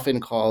were often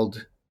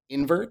called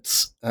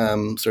inverts,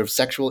 sort of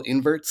sexual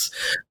inverts.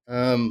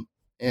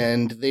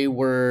 And they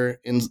were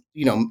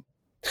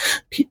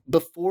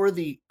before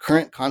the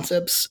current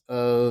concepts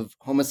of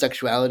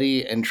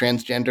homosexuality and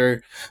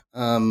transgender,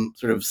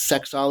 sort of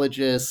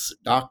sexologists,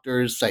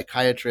 doctors,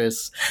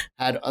 psychiatrists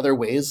had other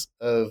ways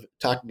of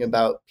talking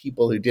about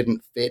people who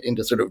didn't fit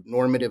into sort of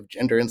normative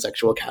gender and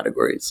sexual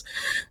categories.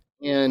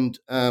 And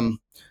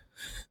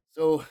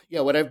so, yeah,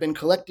 what I've been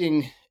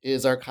collecting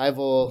is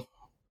archival,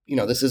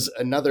 this is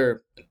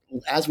another,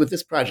 as with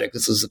this project,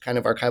 this is the kind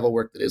of archival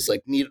work that is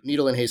like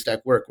needle and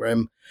haystack work, where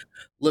I'm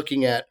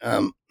looking at,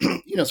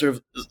 sort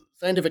of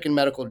scientific and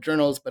medical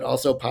journals, but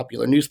also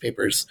popular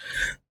newspapers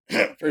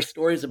for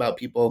stories about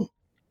people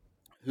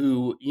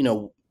who,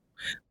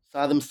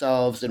 saw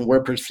themselves and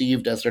were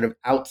perceived as sort of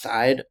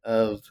outside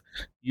of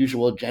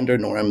usual gender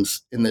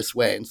norms in this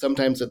way. And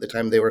sometimes at the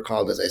time they were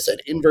called, as I said,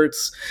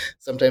 inverts.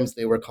 Sometimes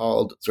they were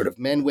called sort of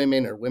men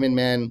women or women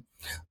men.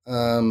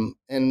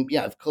 And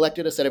yeah, I've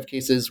collected a set of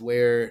cases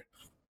where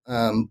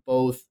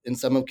both in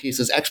some of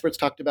cases experts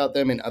talked about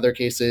them, in other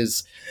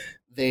cases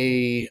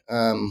they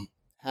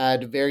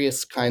had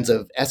various kinds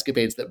of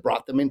escapades that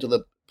brought them into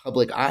the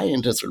public eye,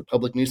 into sort of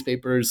public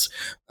newspapers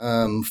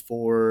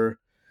for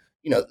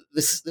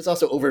this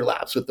also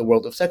overlaps with the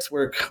world of sex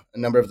work. A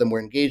number of them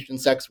were engaged in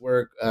sex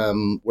work,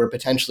 were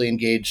potentially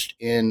engaged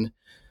in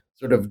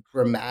sort of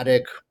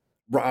dramatic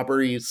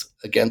robberies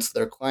against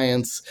their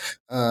clients,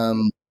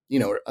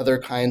 or other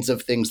kinds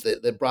of things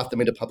that brought them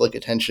into public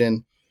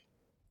attention.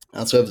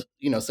 So,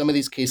 some of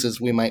these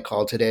cases we might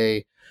call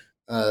today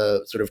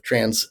sort of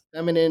trans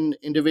feminine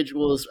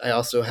individuals. I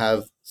also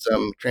have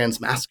some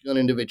trans masculine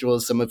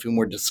individuals, some of whom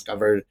were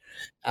discovered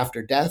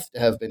after death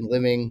to have been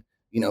living,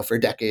 for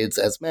decades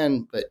as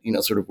men, but,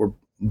 sort of were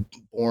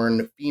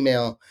born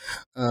female.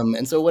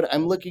 And so what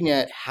I'm looking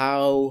at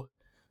how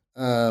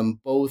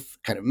both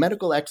kind of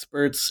medical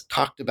experts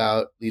talked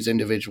about these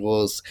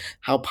individuals,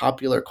 how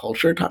popular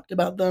culture talked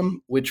about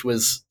them, which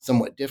was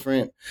somewhat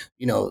different,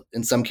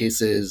 in some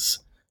cases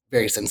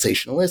very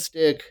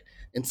sensationalistic,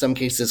 in some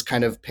cases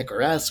kind of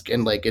picaresque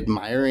and like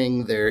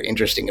admiring their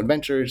interesting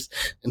adventures,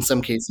 in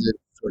some cases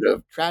sort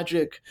of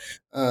tragic.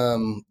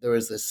 There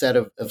was a set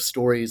of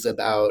stories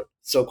about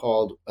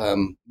so-called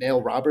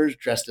male robbers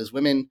dressed as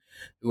women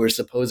who were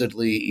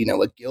supposedly,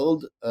 a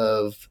guild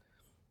of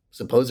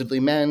supposedly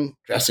men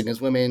dressing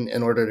as women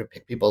in order to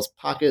pick people's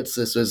pockets.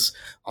 This was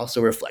also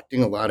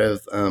reflecting a lot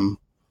of,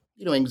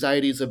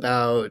 anxieties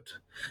about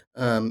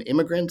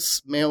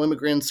immigrants, male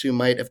immigrants who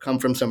might have come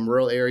from some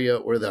rural area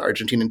or the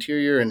Argentine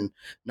interior and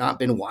not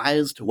been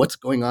wise to what's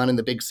going on in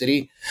the big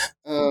city.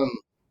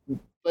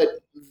 But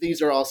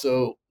there are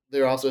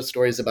also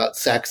stories about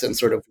sex and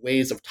sort of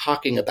ways of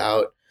talking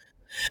about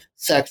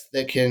sex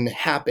that can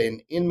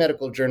happen in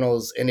medical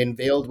journals and in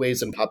veiled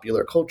ways in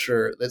popular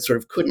culture that sort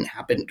of couldn't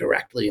happen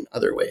directly in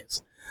other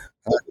ways.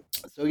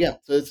 So yeah,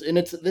 this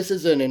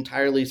is an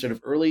entirely sort of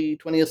early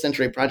 20th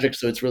century project.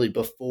 So it's really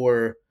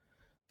before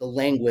the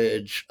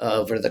language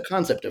of or the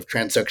concept of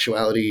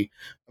transsexuality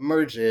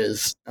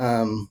emerges.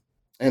 And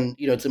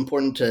it's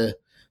important to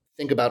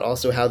think about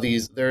also how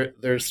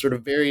there's sort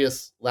of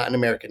various Latin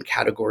American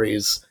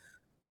categories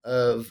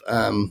of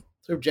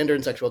sort of gender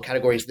and sexual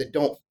categories that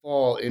don't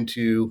fall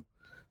into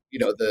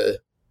the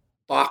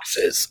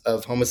boxes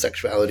of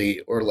homosexuality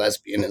or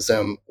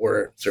lesbianism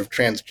or sort of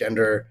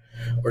transgender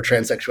or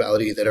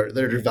transsexuality that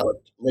are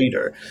developed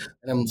later.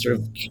 And I'm sort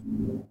of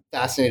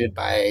fascinated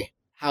by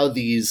how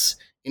these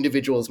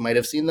individuals might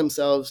have seen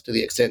themselves to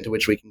the extent to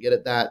which we can get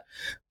at that,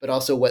 but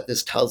also what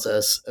this tells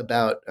us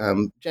about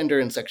gender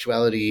and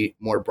sexuality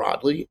more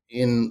broadly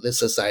in this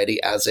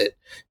society as it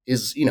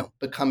is,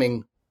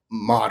 becoming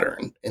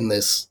modern in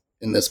this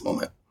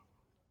moment.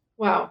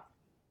 Wow.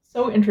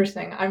 So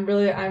interesting.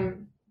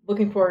 I'm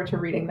looking forward to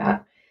reading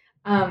that.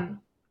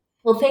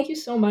 Well, thank you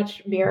so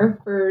much, Mir,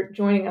 for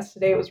joining us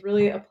today. It was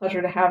really a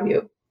pleasure to have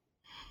you.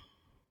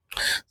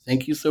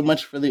 Thank you so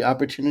much for the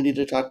opportunity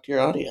to talk to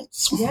your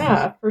audience.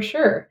 Yeah, for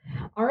sure.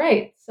 All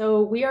right.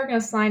 So we are going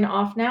to sign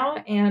off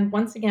now. And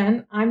once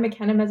again, I'm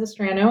McKenna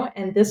Mezzostrano,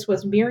 and this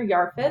was Mir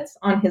Yarfitz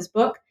on his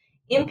book,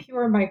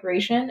 Impure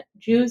Migration,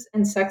 Jews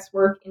and Sex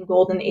Work in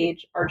Golden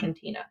Age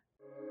Argentina.